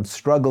thing that I'm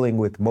struggling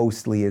with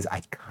mostly is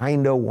I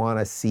kind of want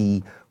to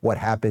see what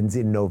happens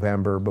in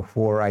November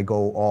before I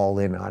go all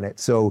in on it.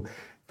 So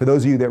for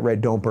those of you that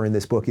read Don't Burn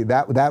This Book,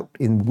 that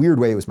in a weird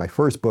way, it was my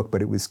first book,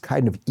 but it was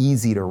kind of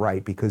easy to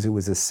write because it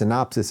was a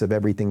synopsis of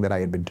everything that I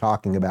had been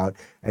talking about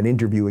and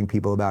interviewing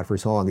people about for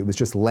so long. It was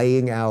just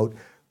laying out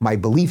my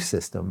belief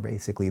system,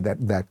 basically,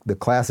 that the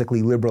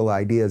classically liberal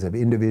ideas of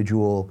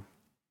individual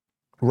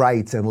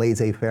rights and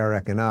laissez-faire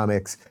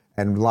economics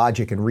and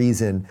logic and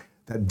reason,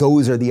 that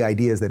those are the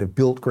ideas that have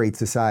built great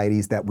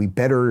societies that we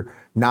better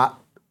not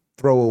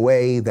throw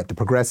away, that the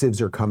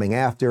progressives are coming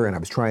after. And I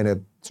was trying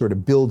to sort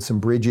of build some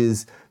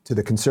bridges to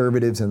the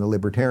conservatives and the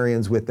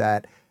libertarians with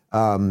that.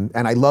 And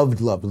I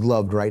loved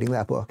writing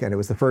that book. And it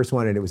was the first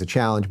one and it was a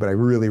challenge, but I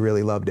really,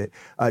 really loved it.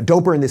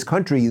 Don't Burn This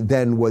Country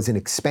then was an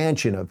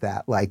expansion of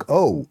that. Like,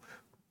 oh,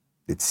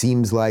 it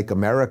seems like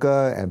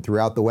America and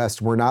throughout the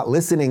West, we're not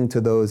listening to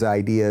those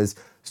ideas.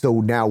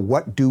 So now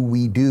what do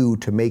we do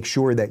to make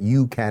sure that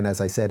you can, as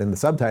I said in the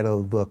subtitle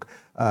of the book,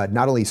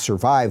 not only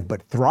survive,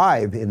 but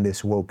thrive in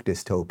this woke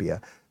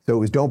dystopia? So it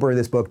was Don't Burn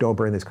This Book, Don't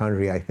Burn This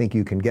Country. I think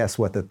you can guess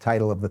what the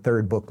title of the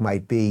third book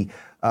might be.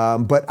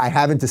 But I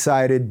haven't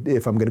decided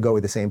if I'm going to go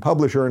with the same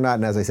publisher or not.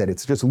 And as I said,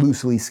 it's just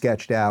loosely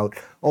sketched out.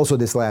 Also,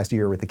 this last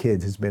year with the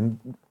kids has been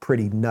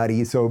pretty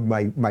nutty. So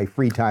my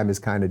free time has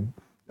kind of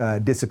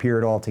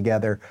disappeared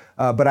altogether.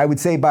 But I would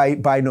say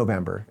by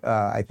November,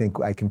 I think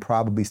I can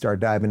probably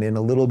start diving in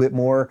a little bit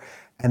more.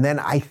 And then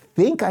I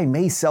think I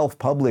may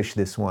self-publish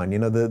this one. You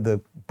know, the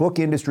book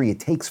industry,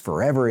 it takes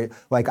forever.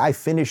 Like I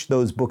finish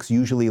those books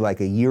usually like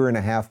a year and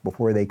a half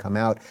before they come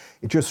out.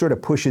 It just sort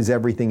of pushes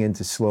everything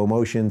into slow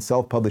motion.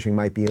 Self-publishing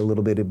might be a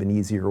little bit of an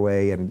easier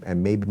way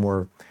and maybe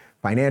more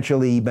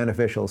financially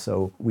beneficial,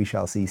 so we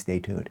shall see. Stay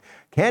tuned.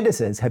 Candace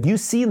says, have you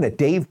seen that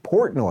Dave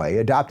Portnoy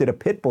adopted a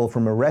pit bull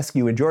from a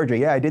rescue in Georgia?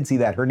 Yeah, I did see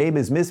that. Her name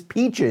is Miss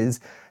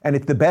Peaches, and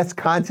it's the best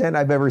content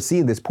I've ever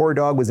seen. This poor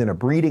dog was in a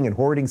breeding and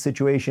hoarding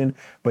situation,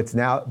 but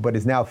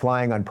is now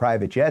flying on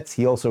private jets.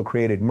 He also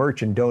created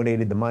merch and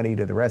donated the money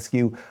to the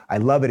rescue. I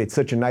love it. It's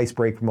such a nice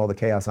break from all the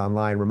chaos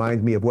online.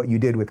 Reminds me of what you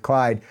did with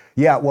Clyde.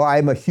 Yeah, well,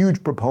 I'm a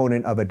huge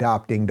proponent of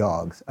adopting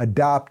dogs.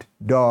 Adopt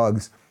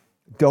dogs.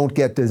 Don't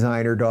get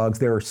designer dogs.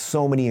 There are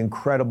so many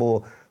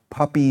incredible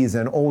puppies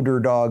and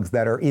older dogs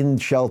that are in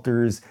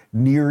shelters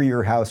near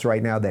your house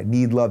right now that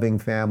need loving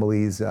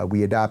families.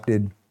 We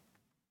adopted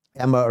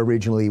Emma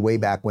originally way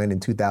back when in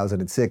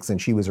 2006, and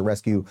she was a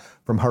rescue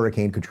from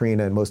Hurricane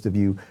Katrina. And most of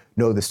you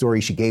know the story.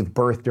 She gave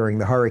birth during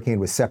the hurricane,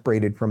 was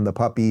separated from the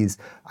puppies.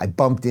 I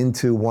bumped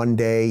into one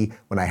day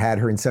when I had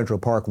her in Central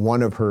Park,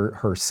 one of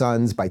her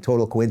sons by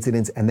total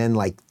coincidence. And then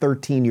like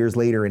 13 years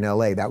later in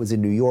LA, that was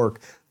in New York,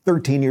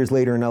 13 years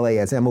later in LA,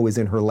 as Emma was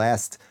in her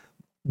last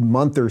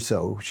month or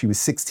so. She was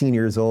 16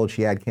 years old.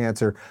 She had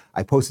cancer.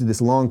 I posted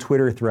this long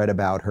Twitter thread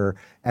about her,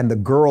 and the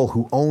girl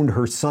who owned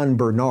her son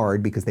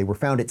Bernard, because they were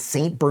found at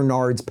St.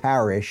 Bernard's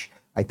Parish,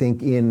 I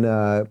think in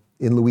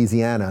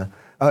Louisiana,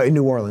 in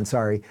New Orleans,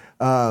 sorry,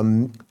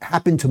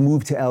 happened to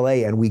move to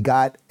LA, and we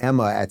got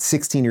Emma at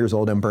 16 years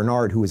old and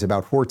Bernard, who was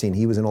about 14.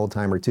 He was an old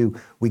timer too.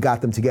 We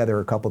got them together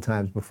a couple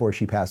times before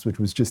she passed, which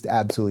was just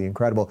absolutely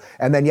incredible.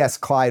 And then yes,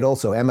 Clyde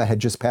also. Emma had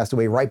just passed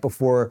away right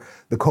before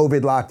the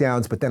COVID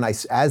lockdowns, but then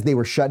as they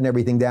were shutting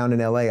everything down in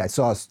LA, I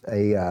saw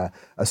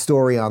a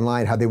story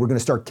online how they were going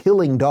to start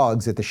killing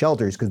dogs at the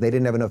shelters because they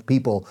didn't have enough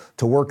people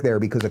to work there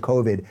because of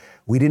COVID.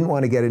 We didn't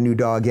want to get a new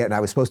dog yet, and I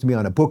was supposed to be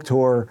on a book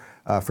tour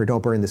for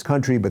Don't Burn This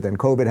Country, but then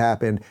COVID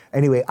happened.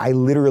 Anyway, I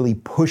literally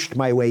pushed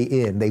my way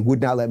in. They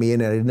would not let me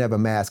in, and I didn't have a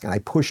mask, and I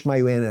pushed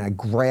my way in, and I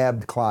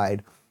grabbed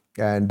Clyde,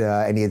 and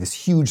he had this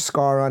huge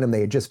scar on him.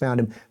 They had just found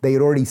him. They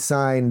had already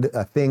signed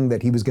a thing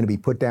that he was going to be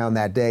put down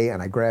that day,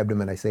 and I grabbed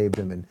him, and I saved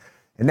him, and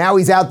now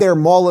he's out there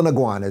mauling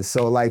iguanas,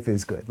 so life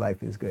is good.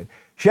 Life is good.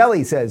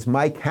 Shelley says,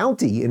 my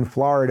county in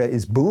Florida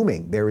is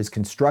booming. There is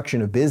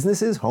construction of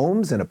businesses,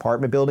 homes, and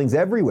apartment buildings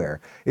everywhere.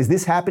 Is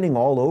this happening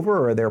all over,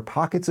 or are there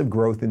pockets of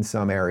growth in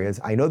some areas?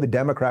 I know the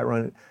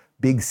Democrat-run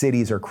big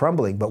cities are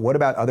crumbling, but what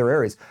about other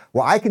areas?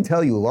 Well, I can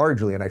tell you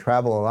largely, and I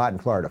travel a lot in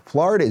Florida,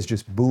 Florida is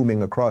just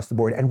booming across the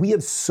board, and we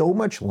have so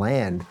much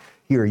land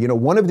here. You know,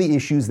 one of the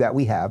issues that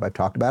we have, I've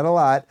talked about it a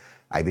lot,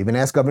 I've even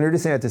asked Governor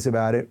DeSantis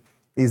about it,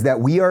 is that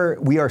we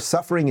are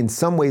suffering in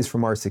some ways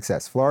from our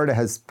success. Florida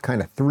has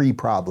kind of three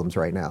problems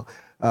right now.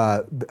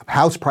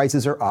 House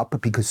prices are up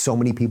because so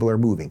many people are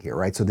moving here,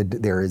 right? So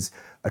there is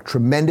a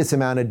tremendous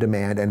amount of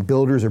demand, and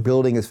builders are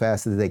building as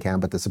fast as they can,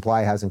 but the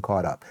supply hasn't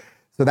caught up.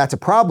 So that's a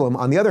problem.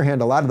 On the other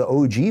hand, a lot of the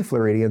OG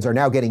Floridians are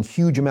now getting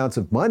huge amounts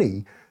of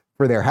money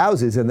for their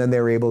houses, and then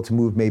they're able to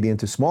move maybe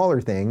into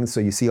smaller things. So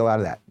you see a lot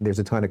of that. There's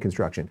a ton of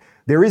construction.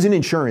 There is an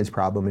insurance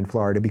problem in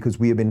Florida because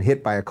we have been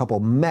hit by a couple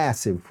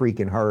massive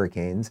freaking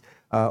hurricanes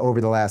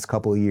over the last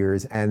couple of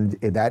years. And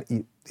that,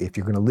 if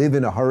you're going to live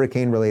in a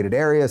hurricane-related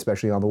area,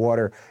 especially on the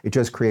water, it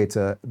just creates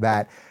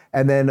that.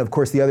 And then, of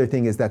course, the other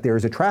thing is that there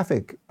is a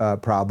traffic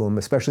problem,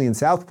 especially in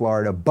South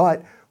Florida,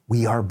 but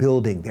we are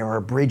building. There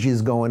are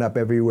bridges going up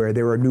everywhere.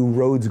 There are new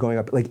roads going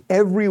up. Like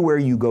everywhere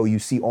you go, you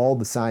see all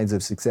the signs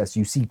of success.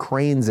 You see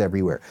cranes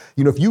everywhere.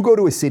 You know, if you go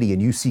to a city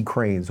and you see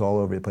cranes all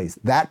over the place,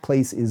 that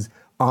place is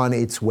on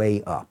its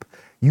way up.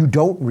 You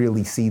don't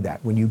really see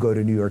that when you go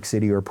to New York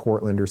City or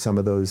Portland or some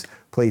of those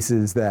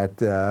places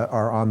that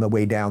are on the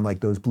way down, like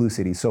those blue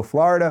cities. So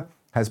Florida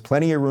has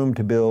plenty of room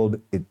to build.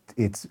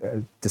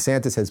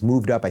 DeSantis has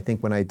moved up. I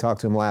think when I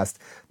talked to him last,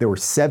 there were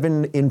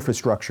 7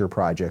 infrastructure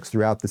projects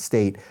throughout the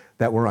state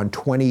that were on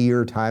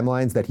 20-year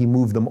timelines, that he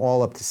moved them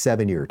all up to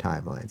 7-year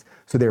timelines.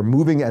 So they're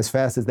moving as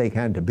fast as they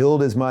can to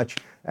build as much.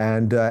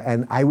 And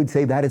I would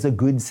say that is a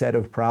good set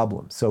of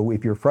problems. So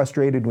if you're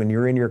frustrated when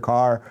you're in your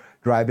car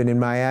driving in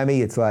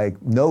Miami, it's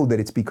like, know that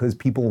it's because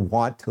people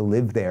want to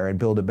live there and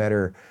build a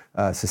better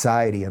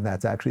society, and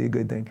that's actually a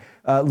good thing.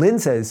 Lynn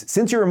says,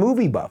 since you're a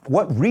movie buff,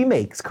 what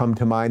remakes come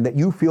to mind that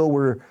you feel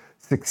were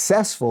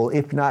successful,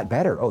 if not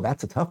better? Oh,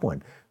 that's a tough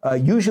one.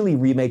 Usually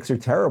remakes are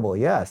terrible.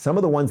 Yeah, some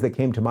of the ones that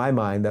came to my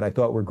mind that I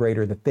thought were great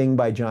are The Thing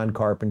by John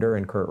Carpenter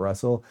and Kurt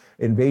Russell,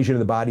 Invasion of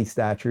the Body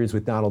Snatchers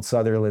with Donald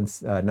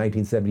Sutherland's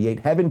 1978,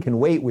 Heaven Can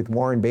Wait with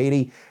Warren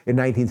Beatty in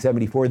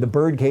 1974, The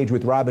Birdcage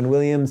with Robin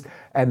Williams,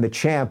 and The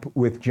Champ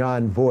with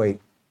Jon Voight.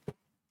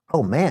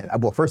 Oh man,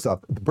 well, first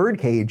off, The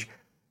Birdcage,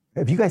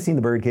 have you guys seen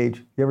The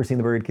Birdcage? You ever seen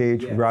The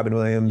Birdcage with Robin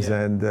Williams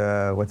and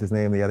what's his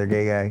name, the other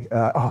gay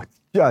guy? Oh,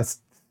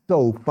 just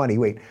so funny.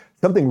 Wait,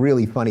 something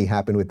really funny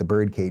happened with The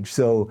Birdcage.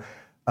 So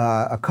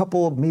a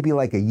couple, maybe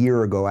like a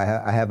year ago, I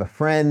have a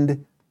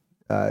friend,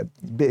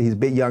 he's a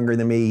bit younger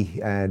than me,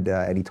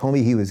 and he told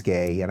me he was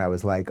gay, and I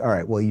was like, all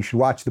right, well, you should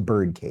watch The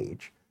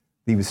Birdcage.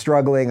 He was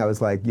struggling. I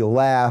was like, you'll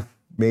laugh.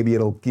 Maybe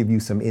it'll give you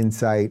some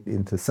insight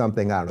into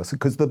something. I don't know.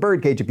 Because The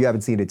Birdcage, if you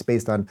haven't seen it, it's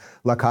based on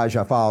La Cage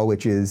aux Folles,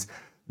 which is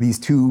these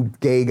 2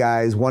 gay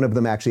guys. One of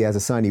them actually has a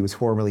son. He was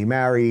formerly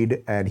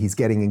married, and he's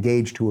getting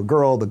engaged to a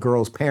girl. The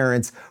girl's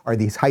parents are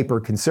these hyper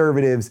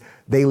conservatives.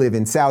 They live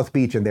in South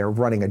Beach, and they're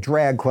running a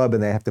drag club,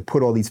 and they have to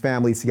put all these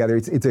families together.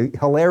 It's a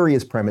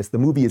hilarious premise. The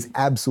movie is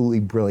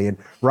absolutely brilliant.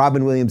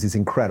 Robin Williams is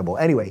incredible.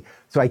 Anyway,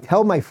 so I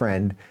tell my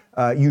friend,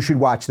 you should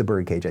watch The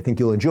Birdcage. I think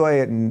you'll enjoy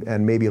it,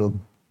 and maybe it'll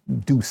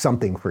do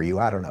something for you.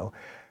 I don't know.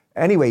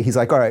 Anyway, he's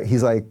like, all right.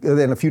 He's like,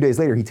 then a few days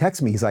later, he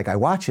texts me. He's like, I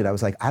watched it. I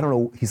was like, I don't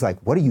know. He's like,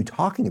 what are you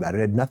talking about? It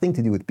had nothing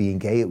to do with being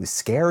gay. It was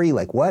scary.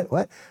 Like, what?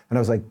 And I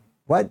was like,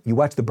 what? You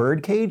watched The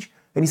Birdcage?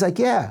 And he's like,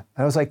 yeah.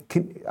 And I was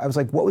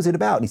like, what was it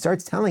about? And he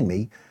starts telling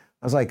me.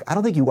 I was like, I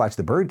don't think you watched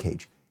The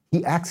Birdcage.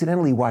 He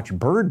accidentally watched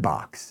Bird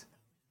Box.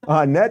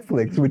 on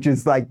Netflix, which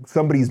is like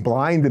somebody's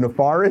blind in a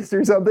forest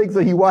or something. So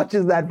he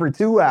watches that for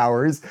 2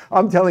 hours.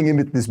 I'm telling him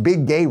it's this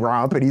big gay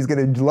romp and he's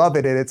going to love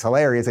it and it's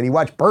hilarious. And he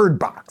watched Bird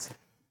Box.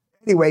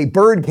 Anyway,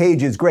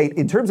 Birdcage is great.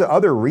 In terms of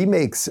other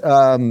remakes,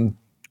 trying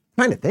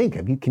to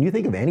think. Can you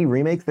think of any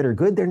remakes that are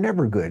good? They're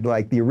never good.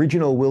 Like the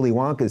original Willy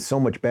Wonka is so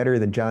much better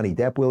than Johnny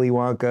Depp Willy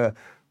Wonka.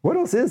 What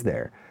else is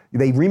there?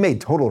 They remade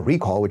Total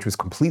Recall, which was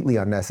completely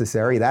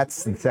unnecessary.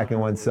 That's the second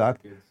one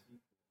sucked.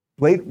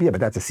 Yeah, but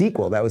that's a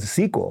sequel. That was a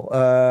sequel.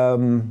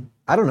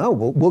 I don't know.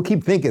 We'll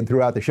keep thinking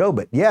throughout the show.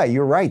 But yeah,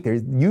 you're right.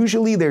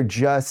 They're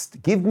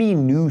just give me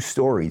new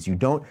stories. You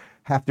don't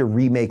have to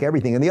remake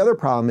everything. And the other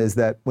problem is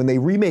that when they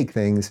remake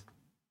things,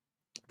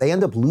 they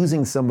end up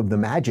losing some of the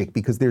magic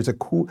because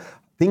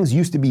things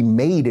used to be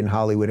made in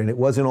Hollywood and it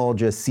wasn't all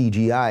just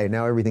CGI. And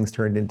now everything's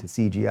turned into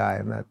CGI,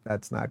 and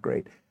that's not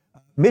great.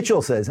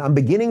 Mitchell says, I'm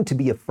beginning to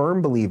be a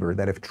firm believer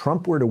that if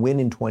Trump were to win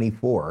in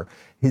 24,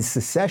 his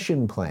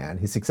succession plan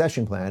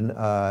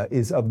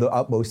is of the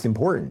utmost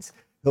importance.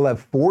 He'll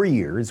have 4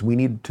 years. We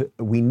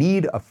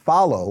need a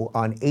follow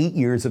on 8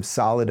 years of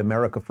solid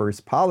America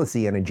First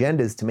policy and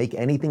agendas to make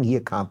anything he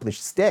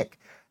accomplished stick.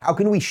 How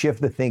can we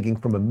shift the thinking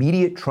from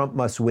immediate Trump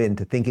must win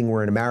to thinking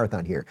we're in a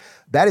marathon here?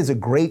 That is a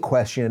great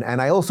question.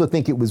 And I also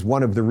think it was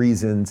one of the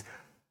reasons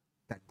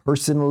that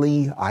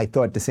personally, I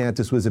thought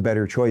DeSantis was a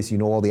better choice. You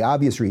know, all the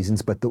obvious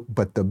reasons, but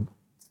the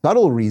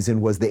subtle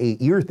reason was the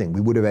 8-year thing. We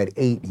would have had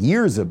 8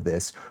 years of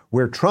this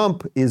where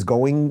Trump is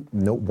going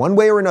one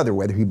way or another,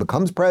 whether he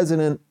becomes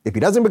president. If he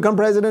doesn't become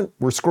president,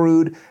 we're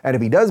screwed. And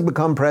if he does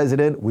become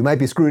president, we might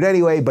be screwed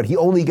anyway, but he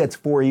only gets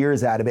 4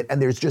 years out of it.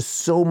 And there's just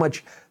so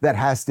much that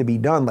has to be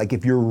done. Like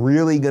if you're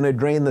really going to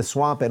drain the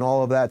swamp and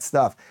all of that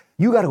stuff,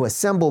 you got to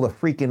assemble the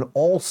freaking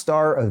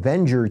all-star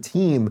Avenger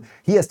team.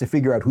 He has to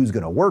figure out who's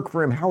going to work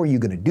for him. How are you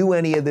going to do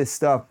any of this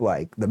stuff?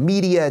 Like the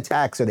media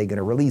attacks, are they going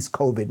to release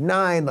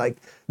COVID-9? Like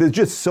there's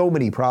just so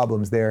many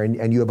problems there,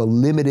 and you have a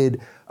limited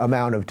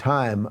amount of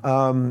time.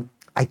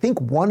 I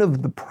think one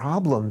of the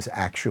problems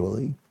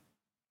actually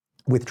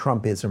with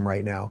Trumpism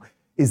right now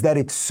is that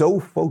it's so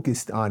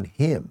focused on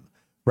him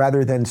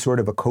rather than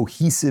sort of a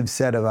cohesive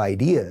set of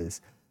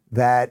ideas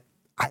that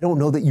I don't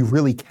know that you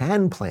really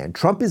can plan.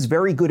 Trump is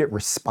very good at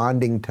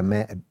responding to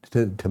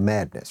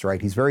madness,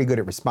 right? He's very good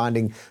at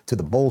responding to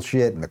the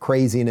bullshit and the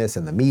craziness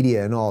and the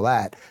media and all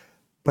that.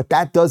 But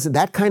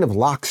that kind of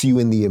locks you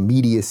in the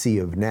immediacy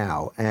of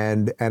now.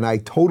 And I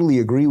totally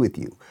agree with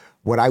you.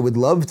 What I would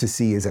love to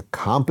see is a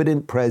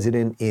competent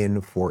president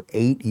in for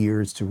 8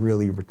 years to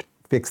really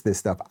fix this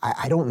stuff.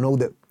 I don't know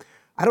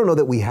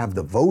that we have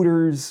the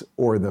voters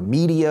or the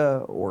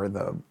media or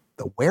the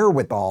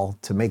wherewithal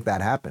to make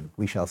that happen.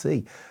 We shall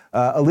see.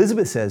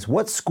 Elizabeth says,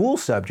 what school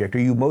subject are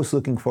you most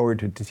looking forward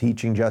to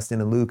teaching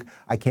Justin and Luke?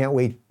 I can't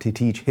wait to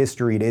teach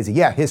history, Daisy.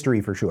 Yeah,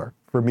 history for sure.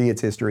 For me,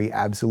 it's history,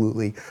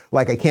 absolutely.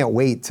 Like, I can't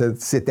wait to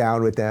sit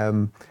down with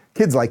them.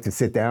 Kids like to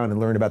sit down and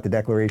learn about the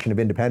Declaration of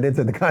Independence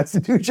and the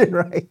Constitution,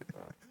 right?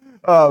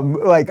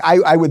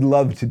 I would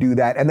love to do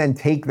that and then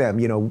take them,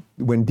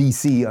 when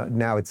DC,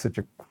 now it's such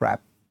a crap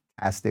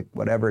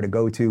whatever to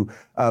go to,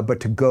 but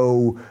to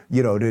go,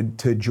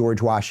 to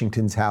George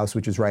Washington's house,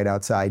 which is right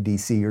outside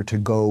DC, or to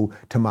go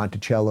to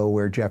Monticello,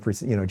 where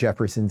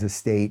Jefferson's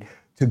estate,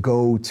 to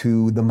go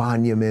to the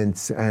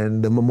monuments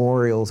and the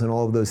memorials and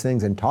all of those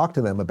things and talk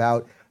to them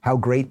about how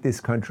great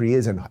this country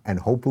is. And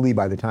hopefully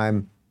by the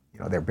time,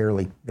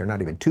 they're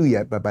not even 2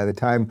 yet, but by the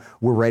time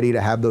we're ready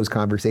to have those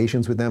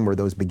conversations with them, or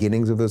those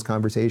beginnings of those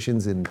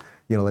conversations in,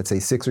 let's say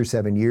 6 or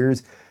 7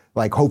 years,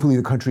 like hopefully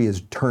the country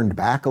has turned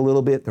back a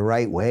little bit the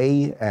right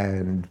way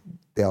and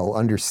they'll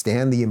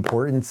understand the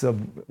importance of,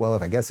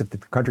 if the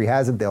country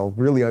hasn't, they'll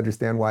really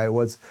understand why it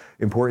was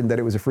important that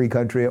it was a free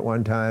country at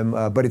one time.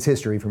 But it's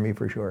history for me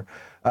for sure.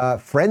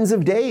 Friends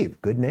of Dave,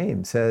 good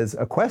name, says,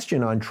 a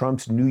question on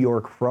Trump's New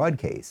York fraud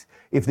case.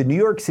 If the New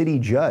York City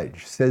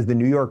judge says the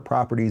New York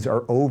properties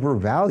are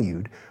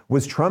overvalued,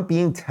 was Trump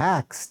being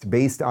taxed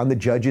based on the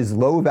judge's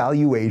low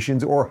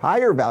valuations or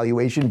higher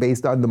valuation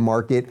based on the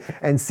market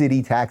and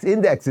city tax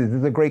indexes? This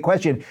is a great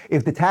question.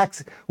 If the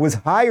tax was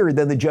higher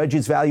than the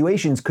judge's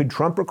valuations, could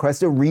Trump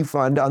request a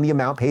refund on the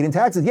amount paid in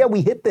taxes? Yeah,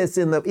 we hit this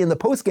in the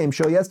post-game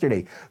show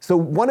yesterday. So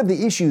one of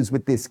the issues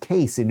with this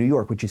case in New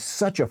York, which is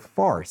such a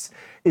farce,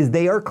 is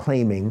they are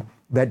claiming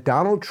that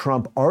Donald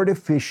Trump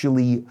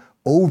artificially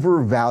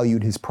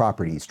overvalued his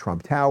properties,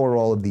 Trump Tower,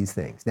 all of these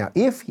things. Now,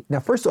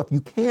 first off, you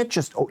can't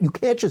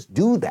just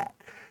do that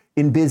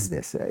in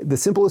business. The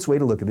simplest way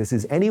to look at this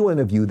is any one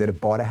of you that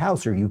have bought a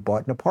house or you've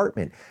bought an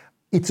apartment,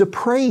 it's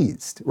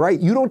appraised, right?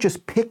 You don't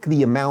just pick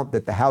the amount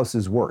that the house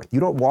is worth.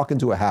 You don't walk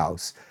into a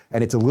house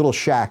and it's a little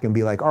shack and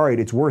be like, all right,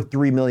 it's worth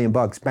 $3 million.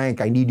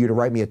 Bank, I need you to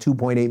write me a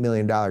 $2.8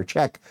 million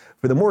check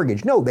for the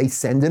mortgage. No, they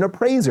send an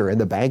appraiser and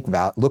the bank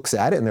looks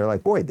at it and they're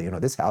like, boy,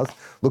 this house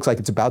looks like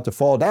it's about to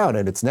fall down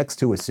and it's next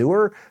to a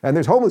sewer and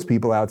there's homeless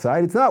people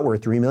outside. It's not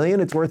worth $3 million,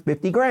 it's worth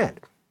 50 grand.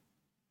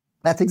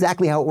 That's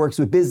exactly how it works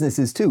with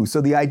businesses too.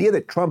 So the idea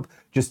that Trump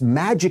just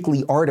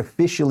magically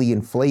artificially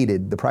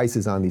inflated the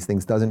prices on these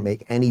things doesn't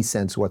make any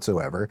sense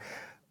whatsoever.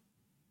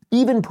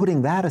 Even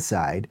putting that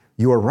aside,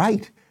 you're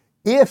right.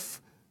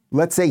 If,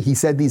 let's say he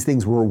said these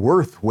things were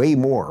worth way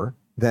more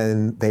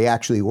than they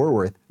actually were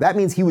worth, that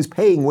means he was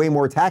paying way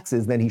more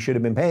taxes than he should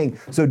have been paying.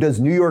 So does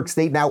New York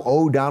State now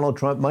owe Donald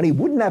Trump money?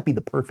 Wouldn't that be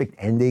the perfect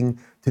ending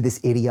to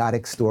this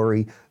idiotic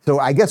story? So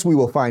I guess we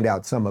will find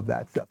out some of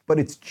that stuff, but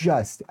it's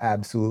just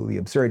absolutely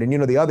absurd.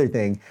 And the other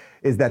thing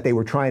is that they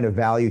were trying to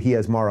value, he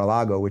has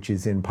Mar-a-Lago, which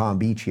is in Palm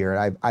Beach here,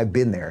 and I've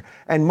been there.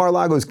 And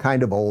Mar-a-Lago's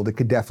kind of old. It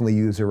could definitely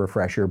use a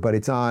refresher, but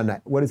it's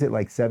on, what is it,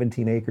 like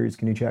 17 acres?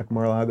 Can you check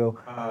Mar-a-Lago?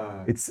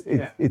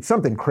 It's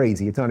something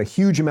crazy. It's on a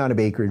huge amount of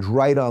acreage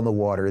right on the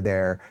water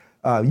there.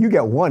 You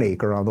get 1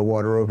 acre on the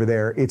water over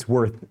there, it's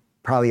worth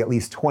probably at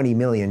least 20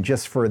 million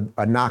just for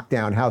a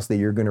knockdown house that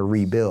you're going to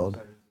rebuild.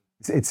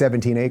 It's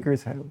 17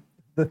 acres.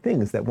 The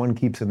things that one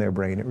keeps in their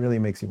brain, it really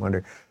makes you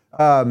wonder.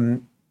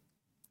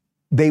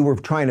 They were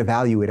trying to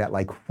value it at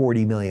like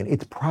 40 million.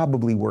 It's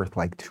probably worth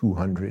like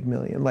 200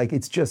 million. Like,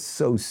 it's just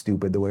so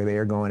stupid the way they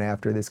are going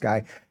after this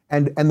guy.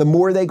 And the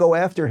more they go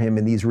after him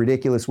in these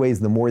ridiculous ways,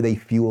 the more they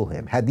fuel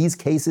him. Had these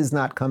cases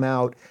not come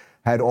out,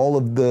 had all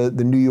of the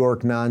New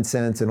York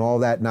nonsense and all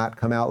that not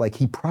come out, like,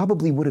 he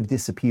probably would have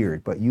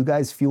disappeared. But you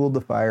guys fueled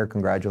the fire.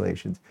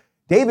 Congratulations.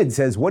 David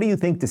says, what do you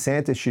think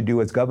DeSantis should do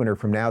as governor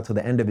from now till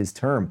the end of his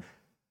term?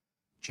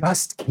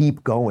 Just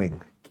keep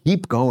going.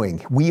 Keep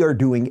going. We are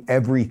doing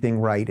everything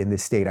right in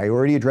this state. I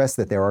already addressed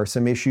that there are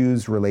some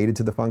issues related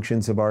to the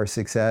functions of our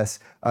success.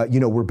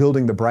 We're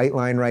building the Bright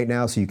Line right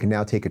now, so you can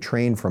now take a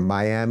train from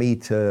Miami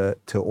to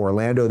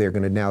Orlando. They're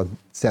going to now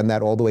send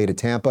that all the way to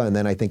Tampa, and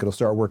then I think it'll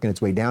start working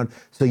its way down.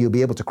 So you'll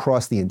be able to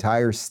cross the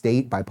entire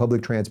state by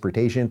public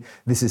transportation.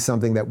 This is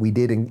something that we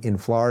did in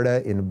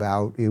Florida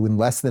in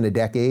less than a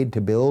decade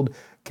to build.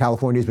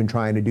 California's been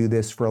trying to do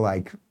this for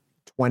like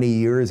 20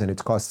 years, and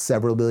it's cost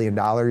several $billion,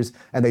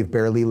 and they've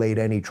barely laid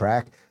any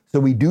track.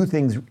 So we do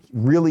things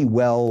really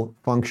well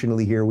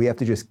functionally here. We have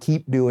to just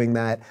keep doing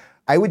that.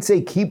 I would say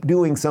keep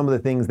doing some of the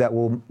things that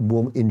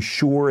will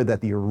ensure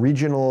that the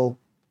original,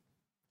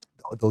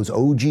 those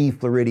OG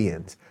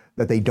Floridians,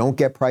 that they don't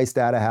get priced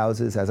out of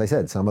houses. As I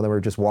said, some of them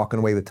are just walking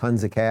away with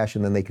tons of cash,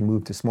 and then they can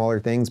move to smaller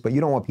things, but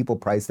you don't want people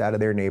priced out of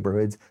their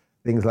neighborhoods.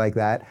 Things like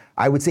that.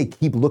 I would say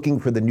keep looking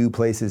for the new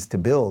places to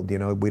build.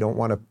 We don't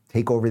want to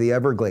take over the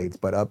Everglades,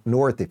 but up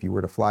north, if you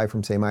were to fly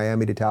from, say,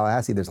 Miami to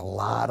Tallahassee, there's a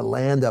lot of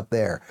land up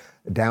there.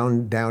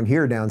 Down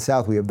here, down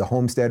south, we have the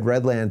Homestead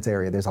Redlands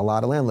area. There's a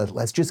lot of land.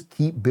 Let's just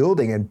keep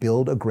building and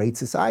build a great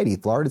society.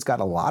 Florida's got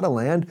a lot of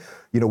land.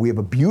 We have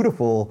a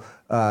beautiful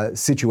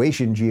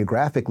situation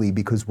geographically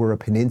because we're a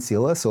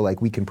peninsula, so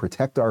like we can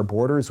protect our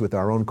borders with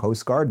our own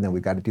Coast Guard, and then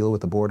we've got to deal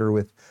with the border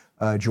with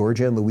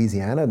Georgia and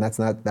Louisiana, and that's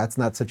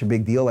not such a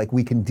big deal. Like,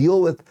 we can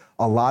deal with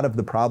a lot of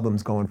the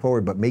problems going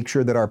forward, but make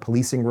sure that our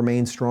policing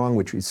remains strong,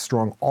 which is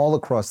strong all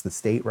across the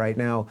state right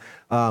now.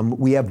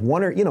 We have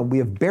we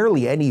have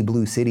barely any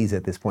blue cities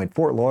at this point.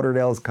 Fort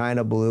Lauderdale is kind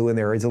of blue, and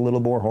there is a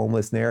little more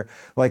homeless there.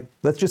 Like,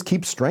 let's just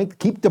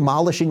keep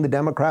demolishing the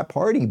Democrat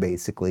Party,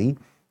 basically.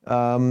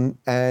 And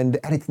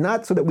it's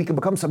not so that we can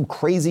become some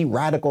crazy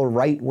radical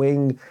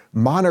right-wing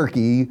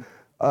monarchy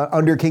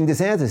under King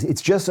DeSantis.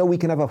 It's just so we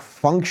can have a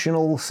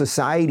functional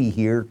society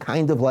here,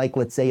 kind of like,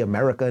 let's say,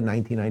 America in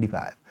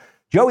 1995.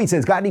 Joey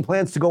says, got any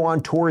plans to go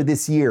on tour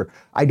this year?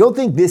 I don't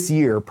think this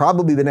year.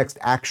 Probably the next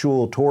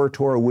actual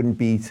tour wouldn't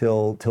be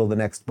till the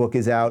next book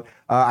is out.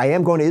 I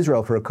am going to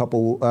Israel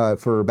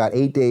for about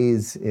 8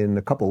 days in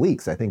a couple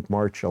weeks. I think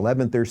March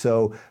 11th or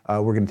so.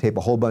 We're going to tape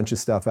a whole bunch of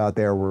stuff out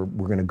there. I'm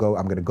going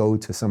to go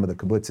to some of the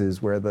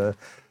kibbutzes where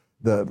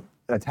the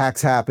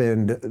attacks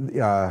happened.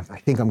 I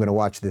think I'm going to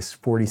watch this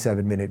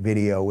 47-minute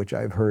video, which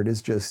I've heard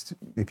is just,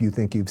 if you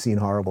think you've seen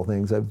horrible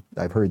things,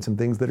 I've heard some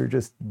things that are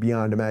just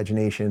beyond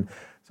imagination.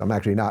 So I'm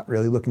actually not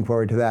really looking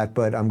forward to that,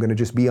 but I'm going to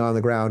just be on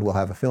the ground. We'll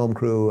have a film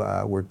crew.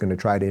 We're going to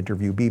try to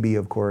interview Bibi,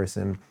 of course,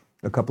 and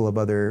a couple of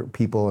other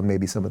people, and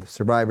maybe some of the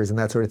survivors and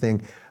that sort of thing.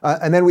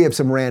 And then we have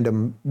some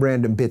random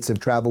bits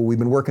of travel. We've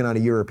been working on a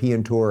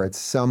European tour at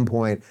some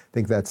point. I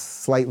think that's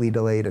slightly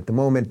delayed at the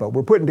moment, but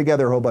we're putting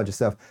together a whole bunch of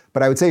stuff.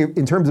 But I would say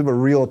in terms of a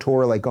real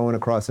tour, like going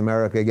across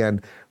America again,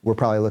 we're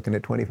probably looking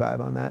at 25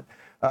 on that.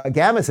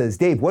 Gamma says,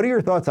 Dave, what are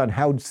your thoughts on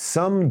how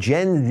some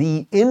Gen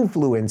Z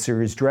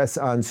influencers dress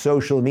on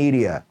social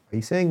media? Are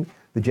you saying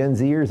the Gen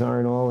Zers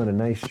aren't all in a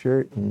nice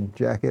shirt and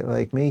jacket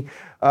like me?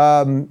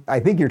 I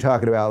think you're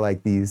talking about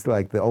like the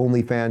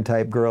OnlyFans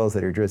type girls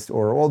that are just,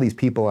 or all these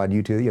people on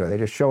YouTube, they're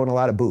just showing a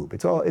lot of boob.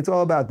 It's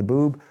all about the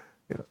boob.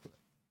 It's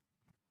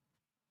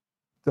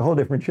a whole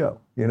different show.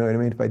 You know what I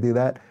mean? If I do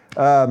that.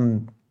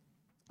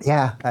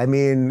 Yeah, I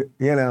mean,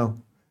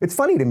 it's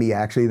funny to me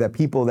actually that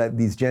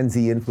these Gen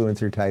Z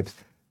influencer types,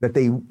 that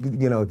they,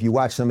 if you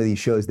watch some of these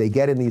shows, they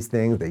get in these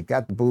things, they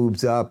got the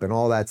boobs up and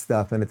all that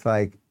stuff, and it's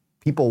like,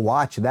 people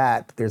watch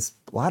that, but there's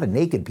a lot of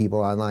naked people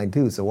online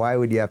too, so why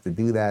would you have to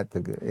do that to,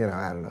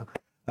 I don't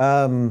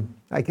know.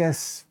 I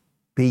guess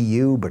be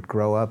you, but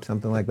grow up,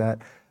 something like that.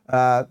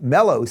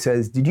 Mello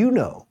says, did you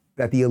know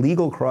that the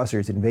illegal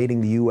crossers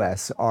invading the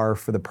U.S. are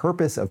for the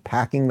purpose of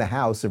packing the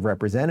House of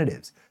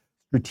Representatives,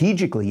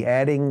 strategically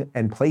adding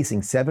and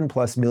placing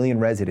 7+ million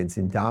residents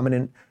in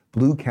dominant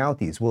blue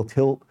counties will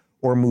tilt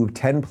or move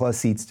 10 plus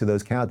seats to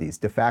those counties.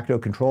 De facto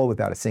control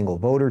without a single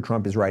voter.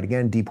 Trump is right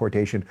again,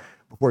 deportation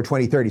before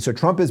 2030. So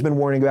Trump has been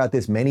warning about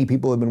this. Many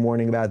people have been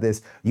warning about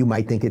this. You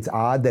might think it's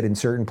odd that in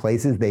certain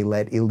places they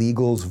let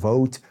illegals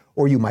vote,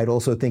 or you might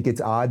also think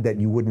it's odd that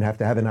you wouldn't have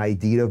to have an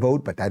ID to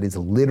vote, but that is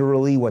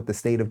literally what the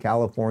state of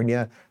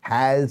California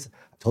has.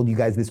 I've told you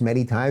guys this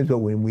many times, but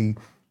when we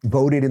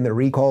voted in the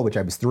recall, which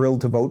I was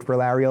thrilled to vote for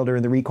Larry Elder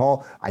in the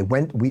recall,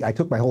 I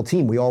took my whole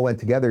team. We all went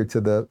together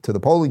to the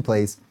polling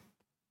place.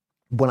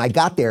 When I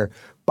got there,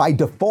 by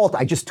default,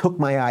 I just took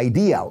my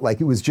ID out. Like,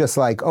 it was just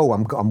like, oh,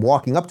 I'm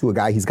walking up to a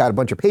guy. He's got a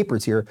bunch of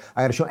papers here.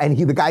 I got to show, and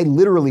the guy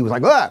literally was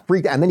like,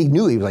 freaked out. And then he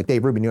knew. He was like,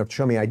 Dave Rubin, you have to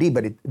show me ID.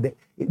 But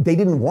they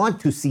didn't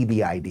want to see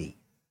the ID.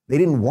 They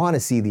didn't want to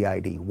see the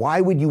ID. Why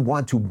would you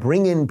want to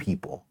bring in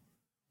people?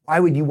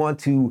 Why would you want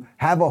to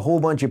have a whole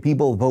bunch of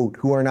people vote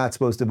who are not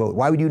supposed to vote?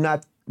 Why would you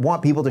not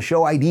want people to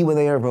show ID when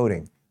they are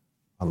voting?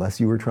 Unless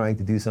you were trying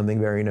to do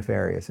something very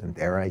nefarious. And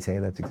dare I say,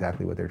 that's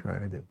exactly what they're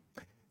trying to do.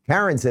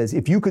 Karen says,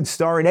 if you could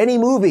star in any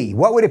movie,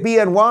 what would it be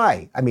and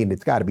why? I mean,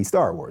 it's got to be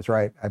Star Wars,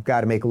 right? I've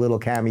got to make a little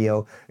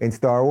cameo in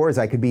Star Wars.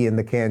 I could be in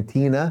the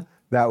cantina.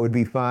 That would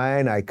be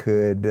fine. I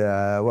could,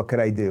 what could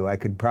I do? I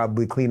could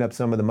probably clean up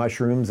some of the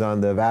mushrooms on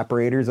the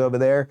evaporators over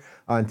there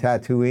on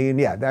Tatooine.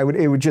 Yeah,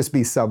 it would just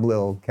be some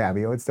little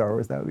cameo in Star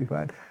Wars. That would be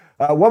fine.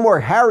 One more.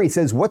 Harry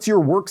says, what's your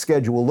work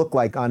schedule look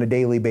like on a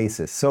daily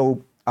basis?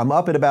 So I'm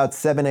up at about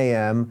 7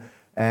 a.m.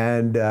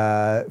 And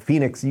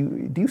Phoenix,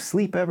 do you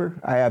sleep ever?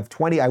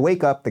 I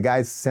wake up, the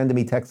guys sending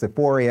me texts at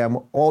 4 a.m.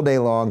 all day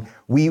long.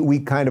 We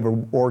kind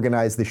of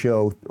organize the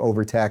show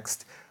over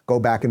text, go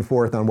back and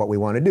forth on what we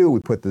want to do.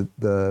 We put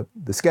the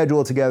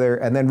schedule together,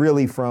 and then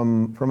really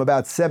from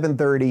about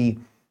 7:30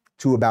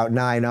 to about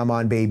 9, I'm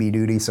on baby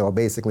duty. So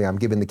basically I'm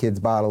giving the kids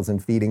bottles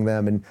and feeding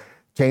them and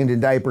changing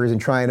diapers and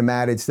trying to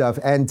manage stuff,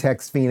 and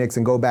text Phoenix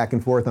and go back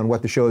and forth on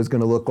what the show is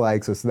going to look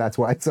like. So that's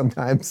why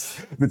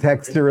sometimes the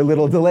texts are a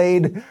little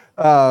delayed.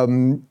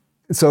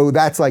 So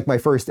that's like my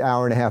first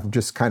hour and a half of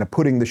just kind of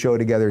putting the show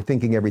together,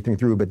 thinking everything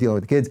through, but dealing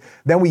with the kids.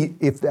 Then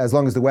as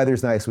long as the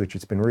weather's nice, which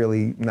it's been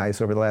really nice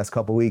over the last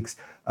couple of weeks,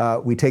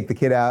 we take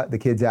the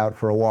kids out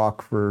for a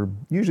walk for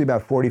usually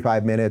about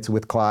 45 minutes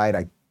with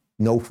Clyde.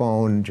 No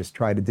phone, just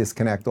try to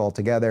disconnect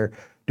altogether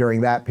during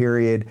that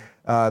period.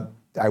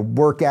 I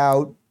work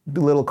out,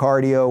 do a little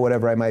cardio,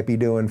 whatever I might be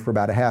doing for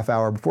about a half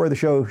hour before the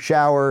show,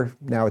 shower.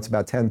 Now it's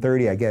about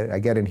 10:30. I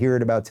get in here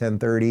at about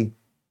 10:30,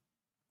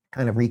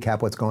 kind of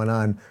recap what's going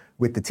on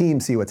with the team,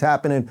 see what's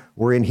happening.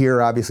 We're in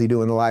here obviously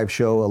doing the live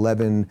show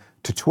 11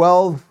 to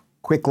 12,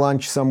 quick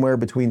lunch somewhere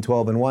between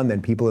 12 and 1.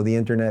 Then People of the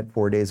Internet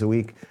 4 days a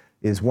week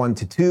is 1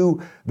 to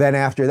 2. Then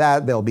after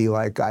that, there'll be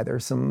like either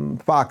some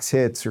Fox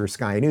hits or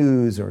Sky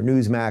News or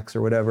Newsmax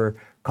or whatever,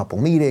 couple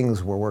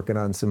meetings. We're working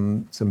on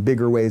some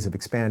bigger ways of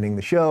expanding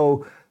the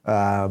show.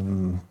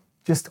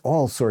 Just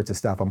all sorts of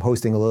stuff. I'm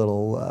hosting a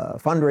little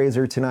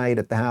fundraiser tonight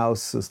at the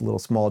house, this little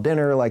small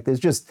dinner. Like there's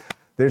just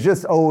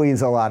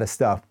always a lot of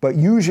stuff. But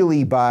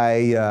usually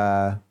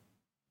I'd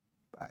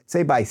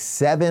say by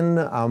 7,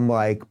 I'm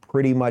like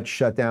pretty much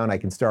shut down. I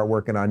can start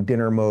working on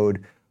dinner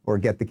mode or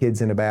get the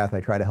kids in a bath.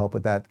 I try to help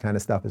with that kind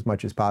of stuff as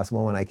much as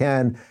possible when I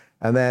can.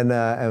 And then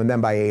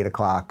by 8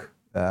 o'clock,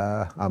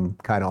 I'm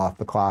kind of off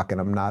the clock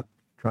and I'm not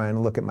trying to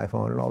look at my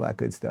phone and all that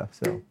good stuff.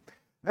 So.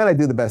 And I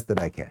do the best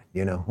that I can,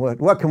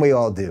 What can we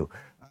all do?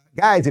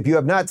 Guys, if you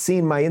have not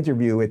seen my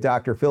interview with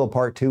Dr. Phil,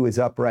 part 2 is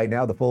up right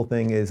now. The full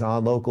thing is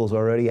on Locals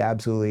already,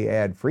 absolutely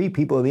ad-free.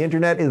 People of the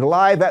Internet is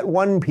live at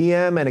 1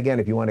 p.m. And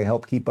again, if you want to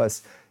help keep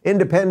us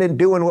independent,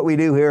 doing what we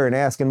do here and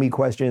asking me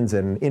questions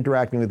and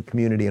interacting with the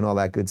community and all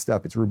that good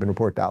stuff, it's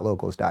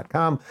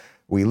RubinReport.locals.com.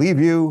 We leave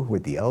you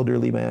with the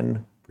elderly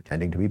man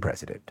pretending to be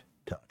president.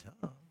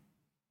 Ta-ta.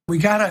 We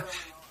gotta,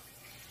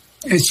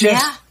 it's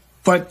just,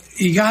 but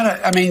you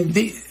gotta, I mean,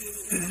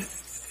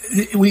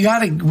 we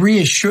got to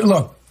reassure.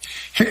 Look,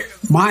 here,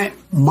 my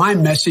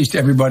message to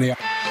everybody.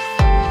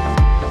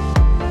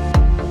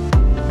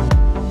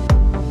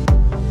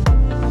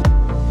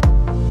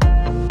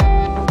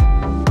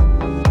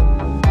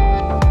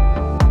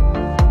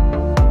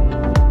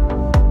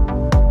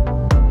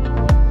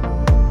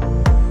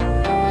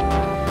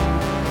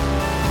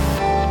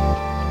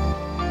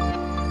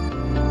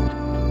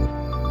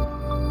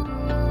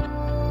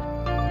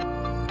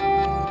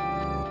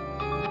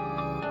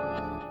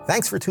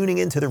 Thanks for tuning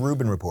in to The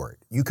Rubin Report.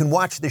 You can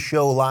watch the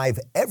show live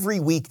every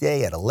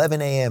weekday at 11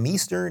 a.m.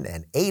 Eastern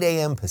and 8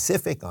 a.m.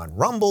 Pacific on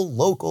Rumble,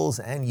 Locals,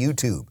 and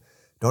YouTube.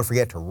 Don't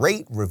forget to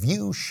rate,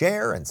 review,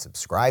 share, and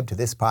subscribe to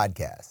this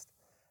podcast.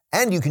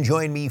 And you can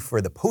join me for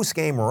the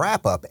post-game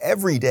wrap-up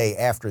every day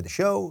after the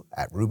show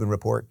at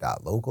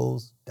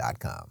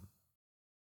RubinReport.locals.com.